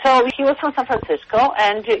 So he was from San Francisco,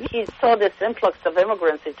 and he saw this influx of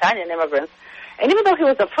immigrants, Italian immigrants, and even though he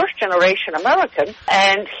was a first-generation American,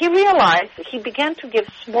 and he realized he began to give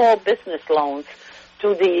small business loans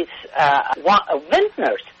to these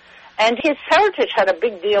vintners, and his heritage had a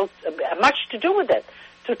big deal, much to do with it.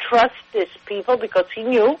 To trust these people because he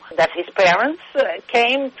knew that his parents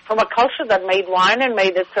came from a culture that made wine and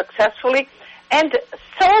made it successfully. And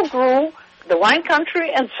so grew the wine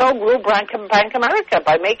country and so grew Bank America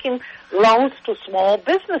by making loans to small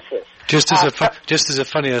businesses. Just as a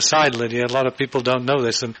funny aside, Lydia, a lot of people don't know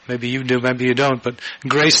this, and maybe you do, maybe you don't, but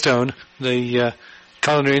Greystone, the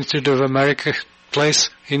Culinary Institute of America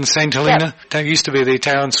place in St. Helena, that used to be the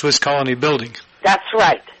Italian-Swiss colony building. That's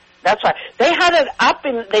right. That's right. They had it up,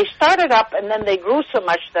 they started up, and then they grew so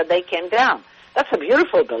much that they came down. That's a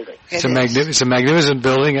beautiful building. It's a magnificent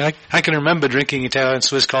building. I can remember drinking Italian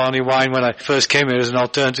Swiss colony wine when I first came here as an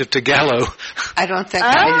alternative to Gallo. I don't think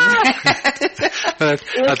But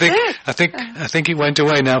I think it went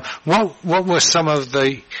away now. What were some of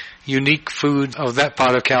the unique food of that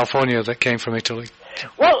part of California that came from Italy?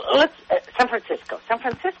 Well, San Francisco. San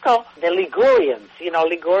Francisco, the Ligurians,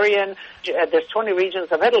 Ligurian, there's 20 regions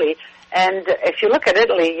of Italy, and if you look at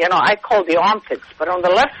Italy, I call the armpits, but on the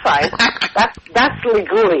left side, that's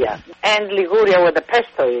Liguria, and Liguria where the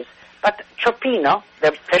pesto is. But Chopino,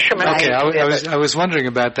 the fishermen... Okay, I was wondering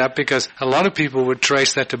about that because a lot of people would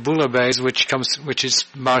trace that to Bouillabaisse, which is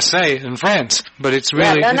Marseille in France. But it's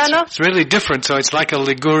really it's really different, so it's like a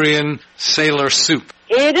Ligurian sailor soup.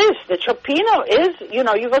 It is. The Chopino is,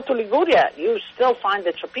 you go to Liguria, you still find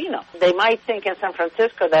the Chopino. They might think in San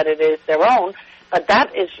Francisco that it is their own, but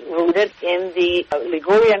that is rooted in the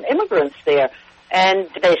Ligurian immigrants there. And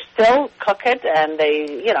they still cook it, and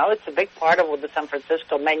it's a big part of what the San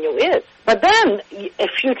Francisco menu is. But then,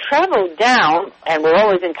 if you travel down, and we're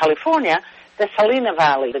always in California, the Salina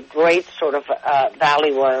Valley, the great sort of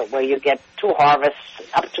valley where you get 2 harvests,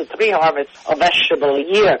 up to 3 harvests of vegetable a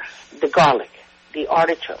year, the garlic, the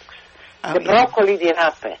artichokes, the broccoli di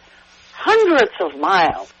rape, hundreds of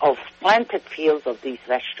miles of planted fields of these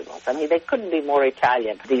vegetables. I mean, they couldn't be more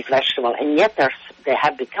Italian, these vegetables, and yet they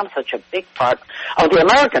have become such a big part of the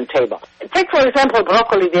American table. Take, for example,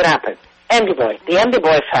 broccoli di rape. Andy Boy, the Andy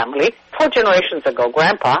Boy family, 4 generations ago,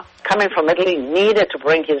 Grandpa, coming from Italy, needed to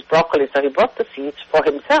bring his broccoli, so he brought the seeds for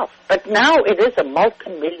himself. But now it is a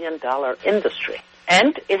multi-million-dollar industry,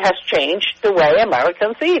 and it has changed the way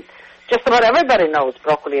Americans eat. Just about everybody knows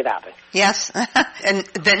broccoli rape. Yes, and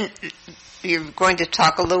then you're going to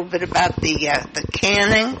talk a little bit about the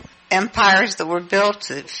canning empires that were built,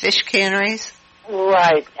 the fish canneries.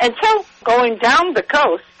 Right, and so going down the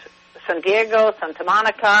coast, San Diego, Santa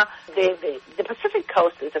Monica, the Pacific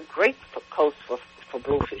coast is a great coast for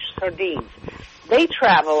bluefish, sardines. They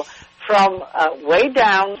travel from way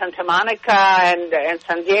down Santa Monica and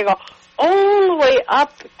San Diego all the way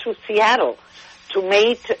up to Seattle to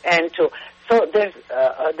mate and to... So there's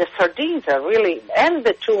the sardines are really, and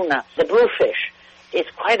the tuna, the bluefish, is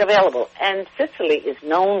quite available. And Sicily is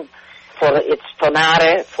known for its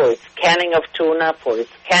tonare, for its canning of tuna, for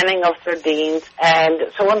its canning of sardines.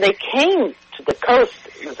 And so when they came to the coast,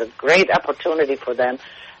 it was a great opportunity for them,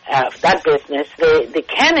 that business. The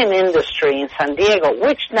canning industry in San Diego,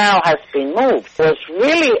 which now has been moved, was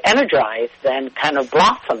really energized and kind of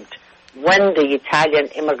blossomed when the Italian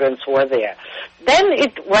immigrants were there. Then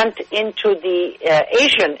it went into the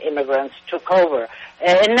Asian immigrants took over.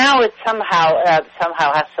 And now it somehow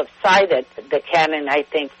has subsided, the canning, I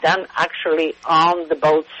think, done actually on the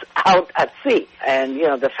boats out at sea. And,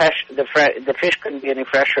 the fish couldn't be any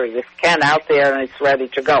fresher. You can out there and it's ready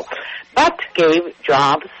to go. But gave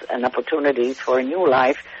jobs and opportunities for a new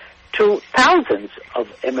life to thousands of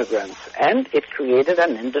immigrants, and it created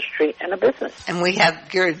an industry and a business. And we have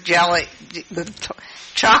Ghirardelli, the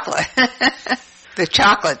chocolate. The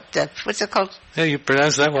chocolate, what's it called? Yeah, you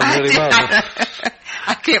pronounce that one really well.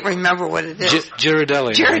 I can't remember what it is.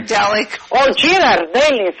 Ghirardelli. Ghirardelli. Oh,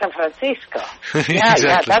 Ghirardelli in San Francisco. Yeah,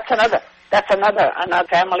 exactly. Yeah, that's another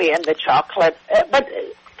family, and the chocolate. But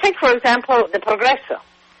take, for example, the Progresso.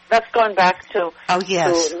 That's going back to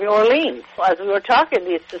New Orleans. As we were talking,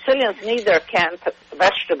 the Sicilians need their canned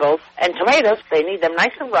vegetables and tomatoes. They need them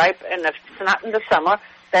nice and ripe, and if it's not in the summer,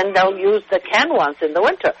 then they'll use the canned ones in the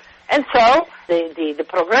winter. And so the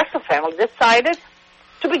Progresso family decided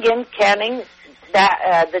to begin canning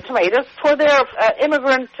the tomatoes for their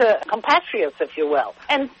immigrant compatriots, if you will.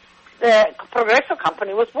 And the Progresso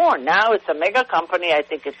company was born. Now it's a mega company. I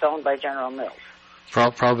think it's owned by General Mills.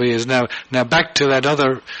 Probably is now. Now back to that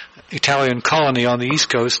other Italian colony on the East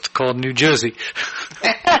Coast called New Jersey.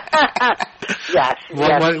 Yes.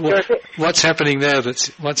 What's happening there?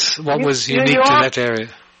 What was unique to that area?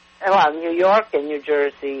 Well, New York and New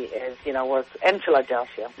Jersey and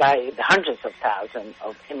Philadelphia, by hundreds of thousands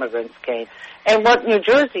of immigrants came. And what New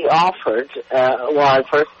Jersey offered was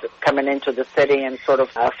first coming into the city and sort of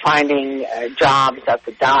finding jobs at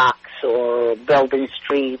the docks or building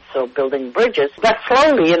streets or building bridges. But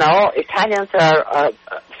slowly, Italians are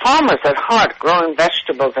farmers at heart. Growing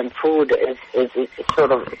vegetables and food is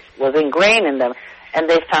sort of was ingrained in them, and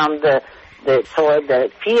they found the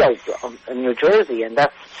fields of New Jersey, and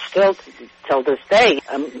that's still till this day.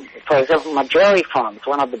 For example, Maggiore Farms,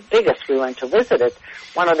 one of the biggest, we went to visit it,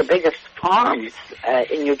 one of the biggest farms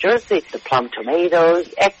in New Jersey, the plum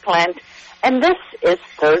tomatoes, eggplant, and this is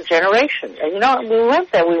third generation. And we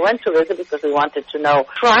went there, we went to visit because we wanted to know,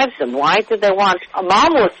 drives them, why did they want,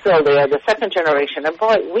 Mom was still there, the second generation, and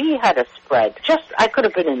boy, we had a spread. I could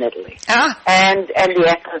have been in Italy. And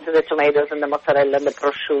the eggplants and the tomatoes and the mozzarella and the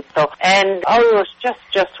prosciutto, and it was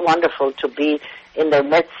just wonderful to be in their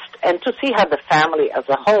midst and to see how the family as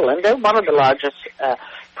a whole, and they're one of the largest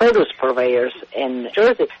produce purveyors in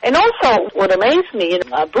Jersey. And also, what amazed me,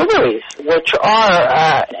 blueberries, which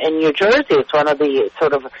are in New Jersey, it's one of the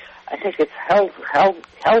sort of, I think it's Helberg.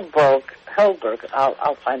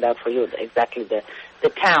 I'll find out for you exactly the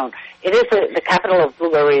town. It is the capital of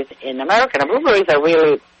blueberries in America. And blueberries are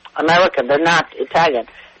really American. They're not Italian.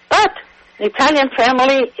 But the Italian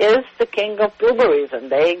family is the king of blueberries, and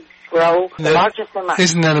they grow the largest amount.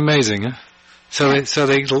 Isn't that amazing? Huh? So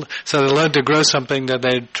they learned to grow something that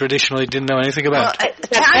they traditionally didn't know anything about. Well,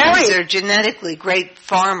 Italians are genetically great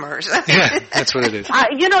farmers. Yeah, that's what it is.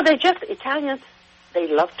 Italians, they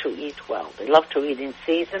love to eat well. They love to eat in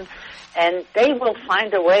season, and they will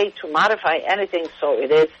find a way to modify anything so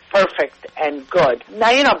it is perfect and good.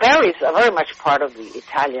 Now, berries are very much part of the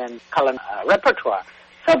Italian culinary repertoire.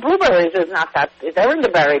 So blueberries is not that, they're in the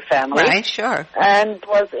berry family. Right, sure. And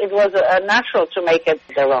it was natural to make it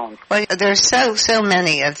their own. Well, there's so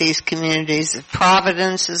many of these communities.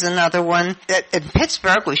 Providence is another one. In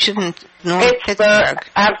Pittsburgh, we shouldn't ignore Pittsburgh.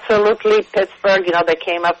 Absolutely, Pittsburgh. They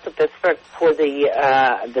came up to Pittsburgh for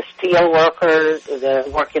the steel workers, the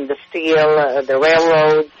work in the steel, the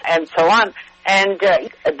railroads, and so on. And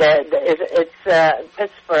it's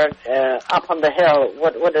Pittsburgh up on the hill.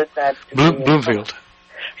 What is that? Bloomfield.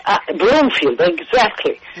 Bloomfield,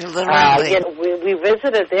 exactly. We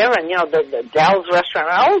visited there, and the Dell's restaurant,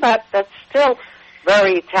 all that's still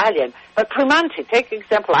very Italian. But Primanti, take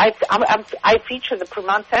example. I feature the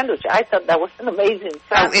Primanti sandwich. I thought that was an amazing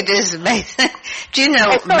sandwich. Oh, it is amazing. Do you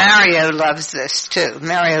know Mario loves this too?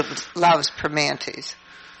 Mario loves Primantis.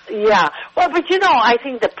 Yeah. Well, but I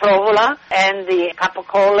think the provola and the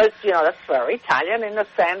capicolas, that's very Italian in a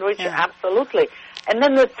sandwich, absolutely. And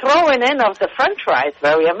then the throwing in of the French fries,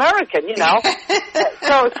 very American,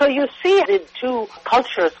 So you see the two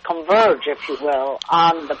cultures converge, if you will,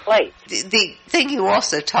 on the plate. The thing you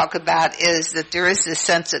also talk about is that there is this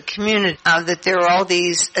sense of community, that there are all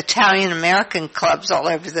these Italian-American clubs all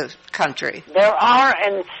over the country. There are,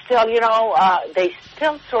 and still, they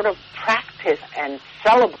still sort of practice and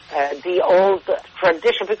celebrate the old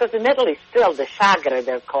tradition, because in Italy still the Sagre,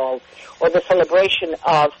 they're called, or the celebration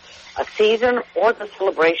of a season or the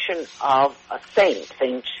celebration of a saint,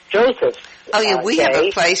 Saint Joseph. Oh, yeah, we have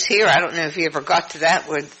a place here. I don't know if you ever got to that.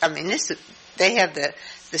 They have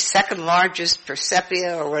the second largest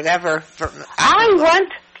Presepia or whatever.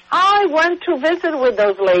 I went to visit with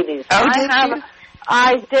those ladies. Oh, did you?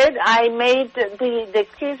 I did. I made the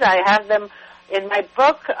keys. I have them in my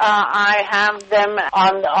book. I have them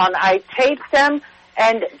I taped them,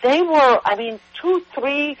 and they were,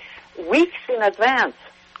 2-3 weeks in advance,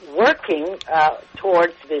 working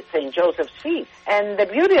towards the St. Joseph's feast. And the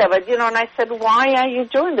beauty of it, and I said, why are you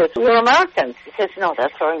doing this? We're Americans. He says, no,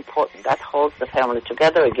 that's very important. That holds the family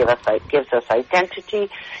together. It gives us identity.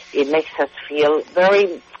 It makes us feel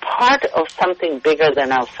very part of something bigger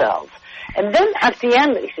than ourselves. And then at the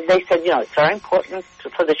end, they said, it's very important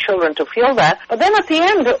for the children to feel that. But then at the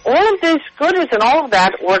end, all of these goodies and all of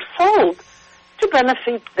that were sold to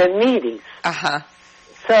benefit the needy. Uh-huh.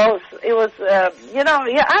 So it was,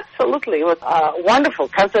 absolutely. It was wonderful,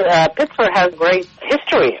 because Pittsburgh has great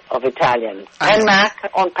history of Italian. Penn Mac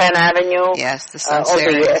on Penn Avenue. Yes, the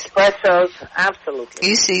Sanseri. The espressos, absolutely.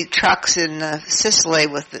 You see trucks in Sicily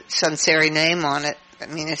with the Sanseri name on it.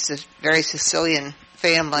 It's a very Sicilian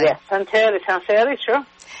family. Yes, Sanseri, sure.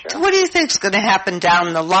 So what do you think is going to happen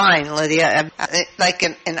down the line, Lydia? Like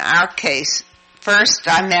in our case, first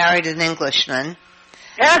I married an Englishman.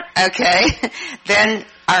 Yeah. Okay. Then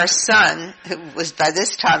our son, who was by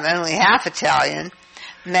this time only half Italian,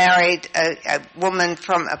 married a woman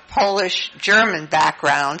from a Polish-German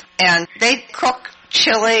background, and they cook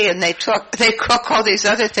chili and they cook all these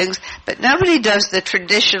other things, but nobody does the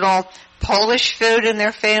traditional Polish food in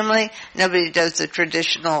their family. Nobody does the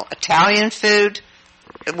traditional Italian food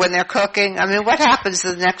when they're cooking. What happens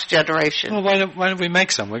to the next generation? Well, why don't we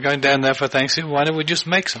make some? We're going down there for Thanksgiving. Why don't we just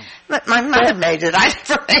make some? But my mother made it. I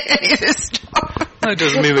never made any of this stuff. No, it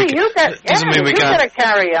doesn't mean we can. You gotta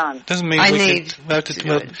carry on. Doesn't mean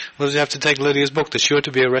we'll have to take Lydia's book. There's sure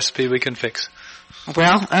to be a recipe we can fix.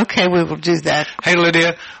 Well, okay, we will do that. Hey,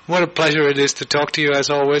 Lydia, what a pleasure it is to talk to you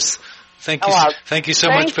as always. Thank you so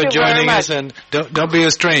much for joining us, and don't be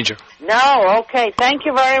a stranger. No, okay. Thank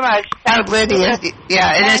you very much. Lydia.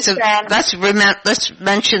 Yeah, and let's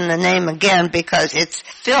mention the name again, because it's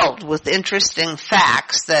filled with interesting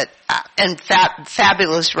facts and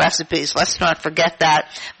fabulous recipes. Let's not forget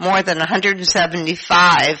that. More than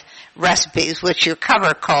 175 recipes, which your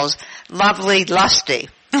cover calls Lovely Lusty.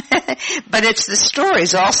 But it's the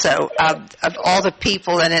stories also of all the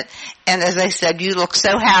people in it. And as I said, you look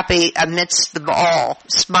so happy amidst them all,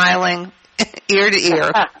 smiling ear to ear.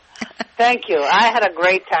 Thank you. I had a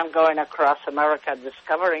great time going across America,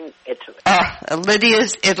 discovering Italy.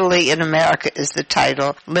 Lydia's Italy in America is the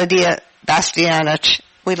title. Lydia Bastianich,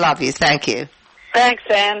 we love you. Thank you. Thanks,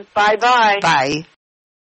 Anne. Bye-bye. Bye.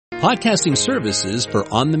 Podcasting services for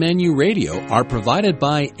On the Menu Radio are provided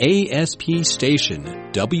by ASP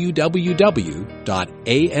Station,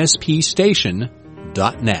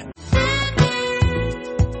 www.aspstation.net.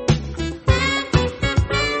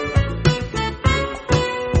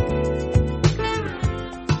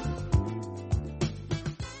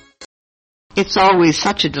 It's always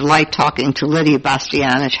such a delight talking to Lydia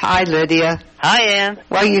Bastianich. Hi, Lydia. Hi, Ann.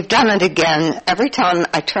 Well, you've done it again. Every time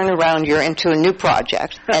I turn around, you're into a new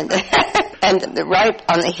project. And and right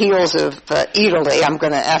on the heels of Italy, I'm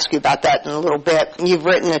going to ask you about that in a little bit. You've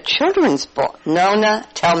written a children's book, Nona,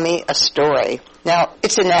 Tell Me a Story. Now,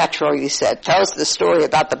 it's a natural, you said. Tell us the story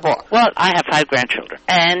about the book. Well, I have 5 grandchildren,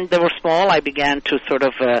 and they were small. I began to sort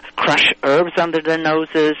of crush herbs under their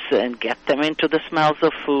noses and get them into the smells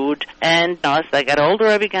of food. And as I got older,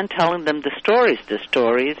 I began telling them the stories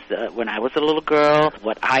when I was a little girl,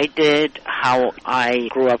 what I did, how I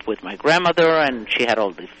grew up with my grandmother, and she had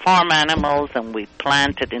all these farm animals, and we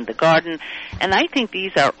planted in the garden. And I think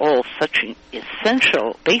these are all such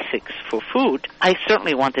essential basics for food. I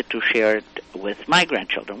certainly wanted to share it with my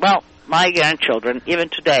grandchildren. Well, my grandchildren, even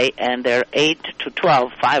today, and they're 8 to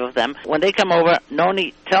 12, 5 of them, when they come over,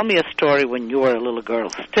 Noni, tell me a story when you were a little girl.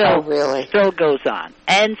 Still goes on.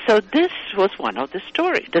 And so this was one of the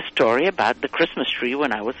stories. The story about the Christmas tree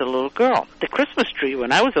when I was a little girl. The Christmas tree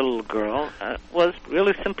when I was a little girl was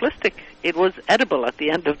really simplistic. It was edible at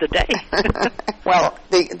the end of the day. Well,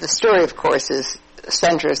 the story, of course,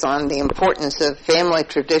 centers on the importance of family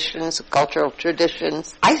traditions, cultural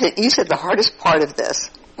traditions. I think you said the hardest part of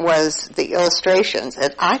this was the illustrations,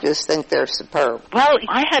 and I just think they're superb. Well,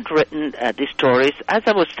 I had written these stories. As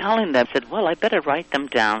I was telling them, I said, well, I better write them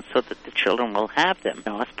down so that the children will have them,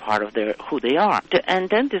 as part of who they are. And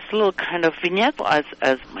then this little kind of vignette,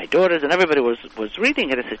 as my daughters and everybody was reading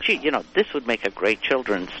it, I said, gee, this would make a great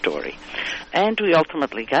children's story. And we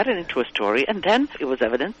ultimately got it into a story, and then it was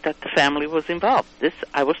evident that the family was involved.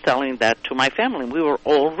 I was telling that to my family, and we were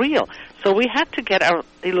all real. So we had to get our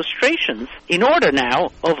illustrations in order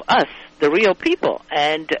now of us, the real people.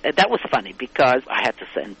 And that was funny because I had to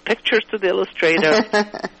send pictures to the illustrator,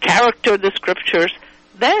 character descriptors.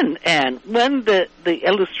 Then, and when the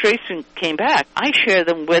illustration came back, I shared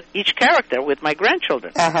them with each character, with my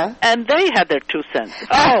grandchildren. Uh-huh. And they had their 2 cents.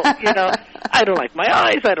 I don't like my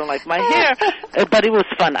eyes, I don't like my hair. But it was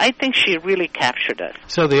fun. I think she really captured us.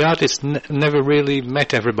 So the artist never really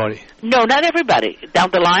met everybody? No, not everybody.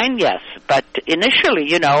 Down the line, yes. But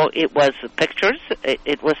initially, it was pictures.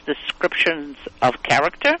 It was descriptions of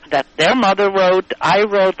character that their mother wrote, I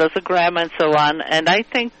wrote as a grandma, and so on. And I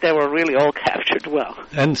think they were really all captured well.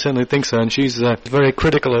 Anne certainly thinks so, and she's very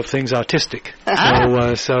critical of things artistic.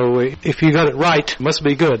 So if you got it right, it must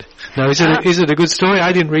be good. Now, is it a good story?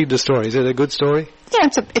 I didn't read the story. Is it a good story? Yeah,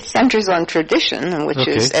 it centers on tradition, which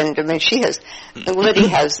is, and I mean, Lydia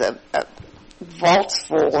has a vaults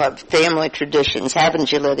full of family traditions,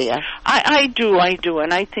 haven't you, Lydia? I do,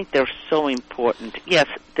 and I think they're so important. Yes,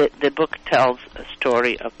 the book tells a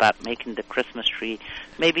story about making the Christmas tree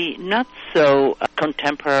maybe not so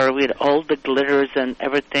contemporary with all the glitters and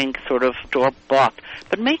everything sort of store-bought,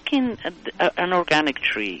 but making an organic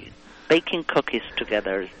tree, baking cookies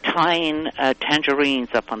together, tying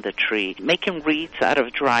tangerines up on the tree, making wreaths out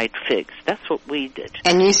of dried figs. That's what we did.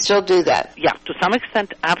 And you still do that? Yeah, to some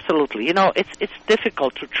extent, absolutely. It's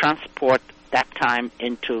difficult to transport that time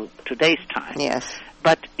into today's time. Yes.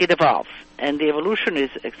 But it evolves. And the evolution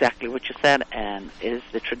is exactly what you said, and is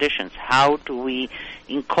the traditions. How do we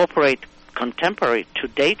incorporate contemporary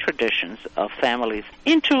today traditions of families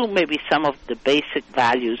into maybe some of the basic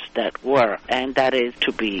values that were, and that is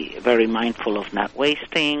to be very mindful of not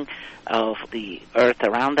wasting, of the earth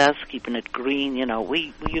around us, keeping it green.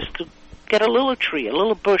 We used to get a little tree, a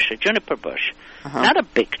little bush, a juniper bush. Uh-huh. Not a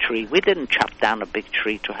big tree. We didn't chop down a big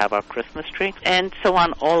tree to have our Christmas tree, and so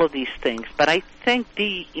on, all of these things. But I think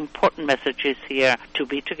the important message is here to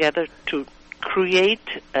be together, to create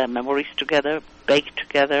memories together, bake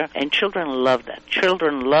together, and children love that.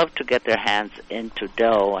 Children love to get their hands into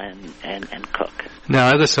dough and cook. Now,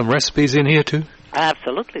 are there some recipes in here, too?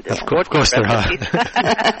 Absolutely. Of course there are.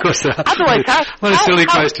 Of course there are. Otherwise, what a silly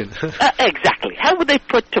question. Exactly. How would they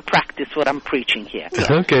put to practice what I'm preaching here?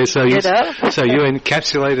 Okay, so you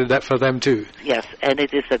encapsulated that for them too. Yes, and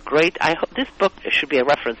it is a great. I hope this book should be a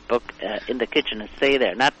reference book in the kitchen and stay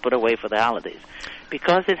there, not put away for the holidays,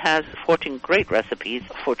 because it has 14 great recipes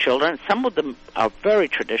for children. Some of them are very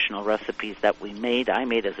traditional recipes that I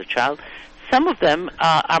made as a child. some of them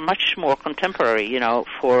are much more contemporary,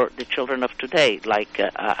 for the children of today. Like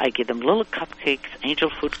I give them little cupcakes,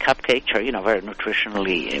 angel food cupcakes, are very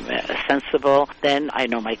nutritionally sensible. Then I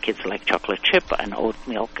know my kids like chocolate chip, an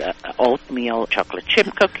oatmeal chocolate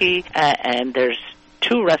chip cookie, and there's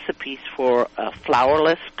 2 recipes for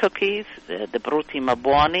flourless cookies, the Brutti Ma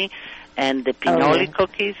Buoni and the Pinoli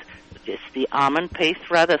cookies. It's the almond paste,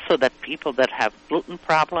 rather, so that people that have gluten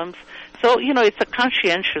problems. So, it's a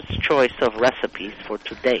conscientious choice of recipes for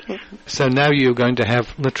today. So now you're going to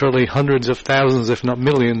have literally hundreds of thousands, if not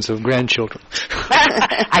millions, of grandchildren.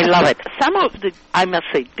 I love it. Some of I must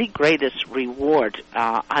say, the greatest reward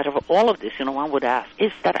out of all of this, one would ask,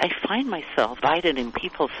 is that I find myself invited in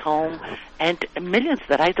people's home and millions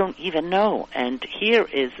that I don't even know. And here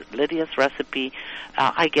is Lydia's recipe.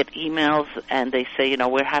 I get emails and they say,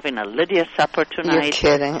 we're having a Lydia supper tonight.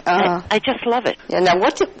 You're kidding. I just love it. Yeah. Now,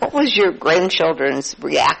 what was your grandchildren's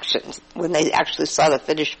reactions when they actually saw the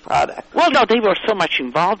finished product? Well, no, they were so much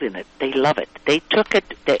involved in it. They love it. They took it.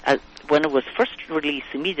 When it was first released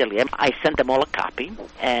immediately, I sent them all a copy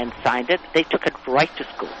and signed it. They took it right to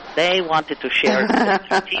school. They wanted to share it with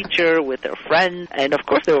their teacher, with their friends, and of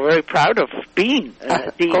course they were very proud of being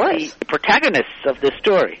the protagonists of the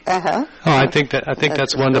story. Uh-huh. Oh, I think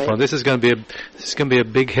that's wonderful. Great. This is going to be a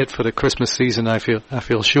big hit for the Christmas season. I feel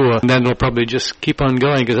sure. And then it'll probably just keep on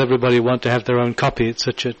going because everybody wants to have their own copy. It's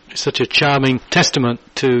such a charming testament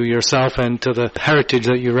to yourself and to the heritage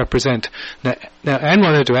that you represent. Now, Anne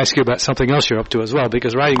wanted to ask you about something else you're up to as well,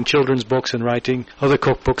 because writing children's books and writing other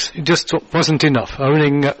cookbooks, it just wasn't enough.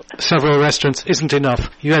 Owning several restaurants isn't enough.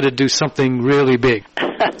 You had to do something really big.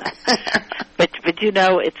 But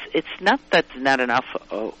it's not that it's not enough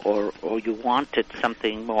or you wanted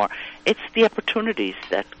something more. It's the opportunities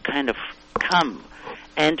that kind of come.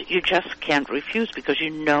 And you just can't refuse because you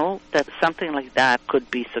know that something like that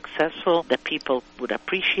could be successful, that people would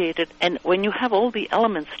appreciate it. And when you have all the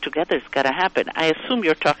elements together, it's got to happen. I assume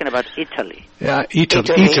you're talking about Italy. Yeah,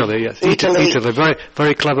 Italy, yes. Italy. Very,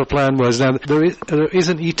 very clever plan was. Now, there is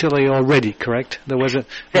an Italy already, correct? In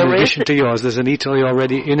addition to yours, there's an Italy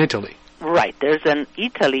already in Italy. Right. There's an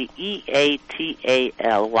Italy, E-A-T-A-L-Y,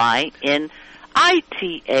 in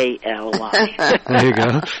Italy. There you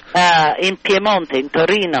go. In Piemonte, in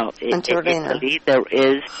Torino, Italy, there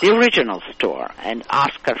is the original store, and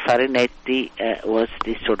Oscar Farinetti was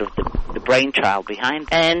the brainchild behind.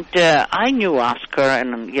 And I knew Oscar,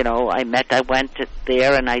 and I went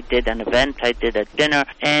there, and I did an event, I did a dinner,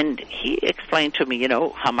 and he explained to me,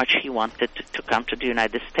 how much he wanted to come to the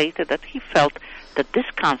United States, and that he felt that this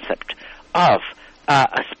concept of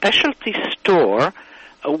a specialty store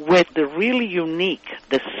with the really unique,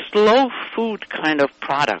 the slow food kind of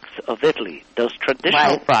products of Italy, those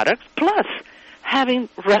traditional products, plus having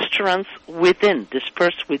restaurants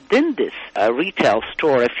dispersed within this retail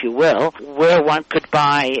store, if you will, where one could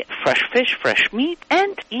buy fresh fish, fresh meat,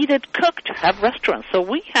 and eat it cooked, have restaurants. So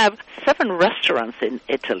we have 7 restaurants in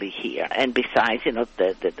Italy here, and besides,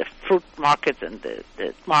 the fruit markets and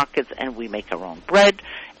the markets, and we make our own bread,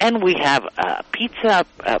 and we have pizza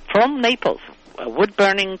from Naples, a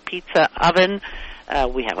wood-burning pizza oven.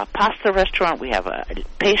 We have a pasta restaurant. We have a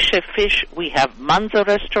pesce fish. We have Manzo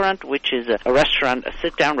restaurant, which is a restaurant, a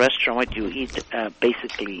sit-down restaurant where you eat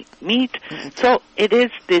basically meat. So it is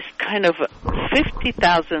this kind of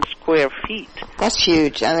 50,000 square feet. That's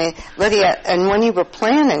huge. I mean, Lydia, and when you were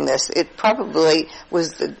planning this, it probably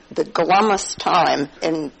was the glumest time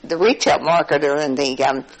in the retail market or in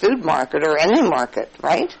the food market or any market,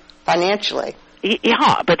 right? Financially.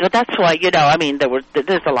 Yeah, but that's why,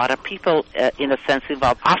 there's a lot of people, in a sense,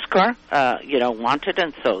 involved. Oscar, wanted,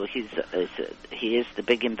 and so he is the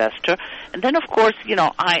big investor. And then, of course,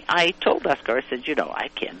 I told Oscar, I said, I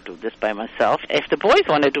can't do this by myself. If the boys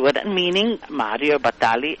want to do it, meaning Mario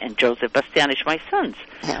Batali and Joseph Bastianic, my sons.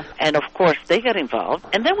 Yeah. And, of course, they got involved.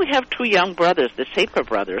 And then we have 2 young brothers, the Saper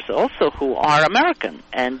brothers, also, who are American.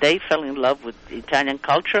 And they fell in love with Italian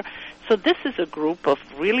culture. So this is a group of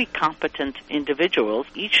really competent individuals,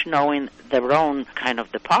 each knowing their own kind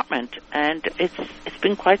of department, and it's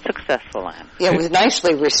been quite successful, Anne. Yeah, it was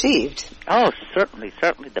nicely received. Oh, certainly,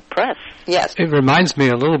 the press. Yes. It reminds me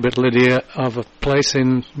a little bit, Lydia, of a place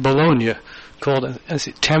in Bologna called, is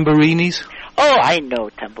it Tamburini's? Oh, I know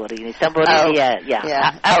Tamburini.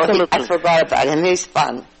 Yeah. Absolutely. I forgot about him. He's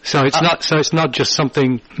fun. So it's not just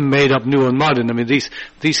something made up new and modern. I mean,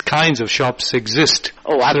 these kinds of shops exist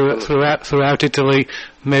throughout Italy.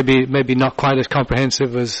 maybe not quite as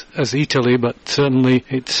comprehensive as Italy, but certainly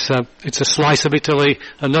it's a slice of Italy,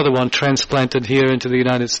 another one transplanted here into the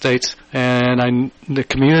United States, and the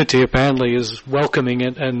community apparently is welcoming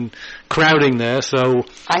it and crowding there. So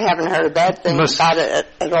I haven't heard a bad thing about it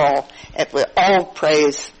at all. All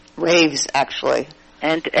praise, raves actually.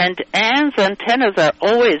 And Anne's antennas are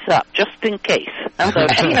always up, just in case. So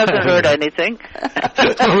she hasn't heard anything.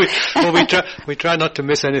 we try not to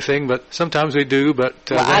miss anything, but sometimes we do.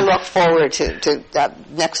 But I look forward to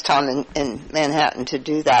next time in Manhattan to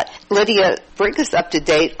do that. Lydia, bring us up to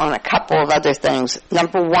date on a couple of other things.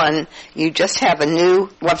 Number one, you just have a new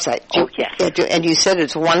website. Yes. And you said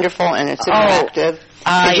it's wonderful and it's interactive.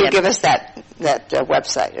 Could you give us that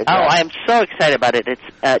website address? I am so excited about it. It's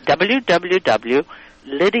www.Lydia's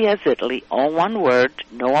Italy, all one word,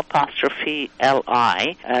 no apostrophe,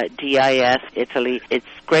 L-I, D-I-S, Italy. It's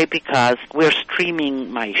great because we're streaming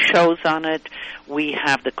my shows on it. We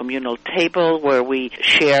have the communal table where we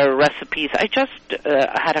share recipes. I just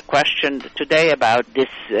had a question today about this.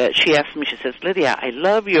 She asked me, she says, Lydia, I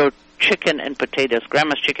love your chicken and potatoes,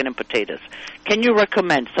 Grandma's chicken and potatoes. Can you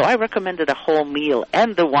recommend? So I recommended a whole meal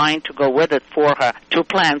and the wine to go with it for her to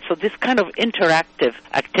plan. So this kind of interactive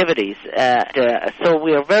activities. So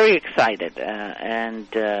we are very excited, and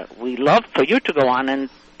we love for you to go on and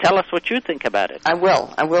tell us what you think about it. I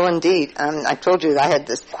will indeed. I told you I had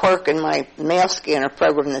this quirk in my mail scanner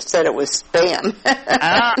program that said it was spam.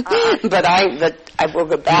 But I will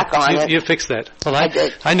go back on it. You fixed that. Well, I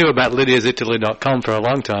did. I knew about lydiasitaly.com for a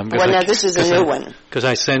long time. Well, now this is a new one. Because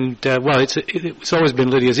I send, it's always been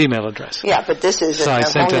Lydia's email address. Yeah, but this is a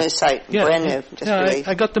whole new site, brand new.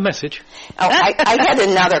 I got the message. Oh, I had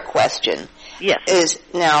another question. Yes. Is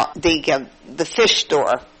now the fish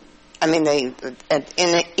store, I mean, in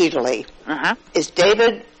Italy. Uh-huh. Is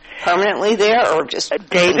David permanently there, or just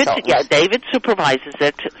David? Yeah, David supervises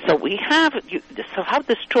it. So we have. So how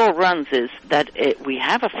the store runs is that we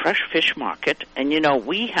have a fresh fish market, and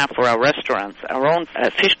we have for our restaurants our own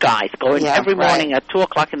fish guys going every morning at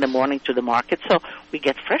 2:00 in the morning to the market. So we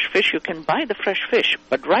get fresh fish. You can buy the fresh fish,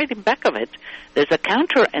 but right in back of it, there's a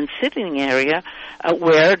counter and sitting area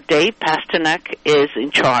where Dave Pasternak is in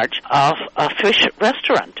charge of a fish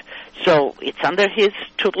restaurant. So it's under his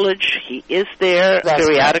tutelage. He is there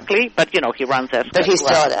periodically, but he runs ESCA. But he's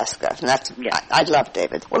still at ESCA. I love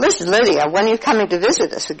David. Well, listen, Lydia, when are you coming to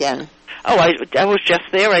visit us again? Oh, I was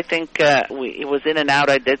just there. I think it was in and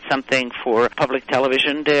out. I did something for public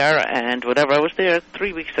television there and whatever. I was there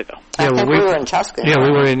 3 weeks ago. I think we were in Tuscany. Yeah,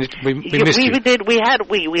 we were in. We missed you. We did. We had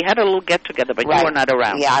a little get together, but you were not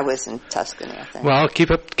around. Yeah, I was in Tuscany, I think. Well,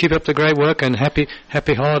 keep up the great work and happy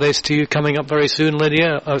holidays to you coming up very soon,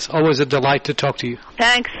 Lydia. It's always a delight to talk to you.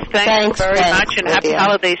 Thanks very much, and Lydia. happy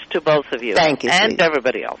holidays to both of you. Thank you, and sweetie.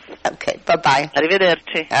 everybody else. Okay, bye-bye.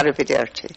 Arrivederci. Arrivederci.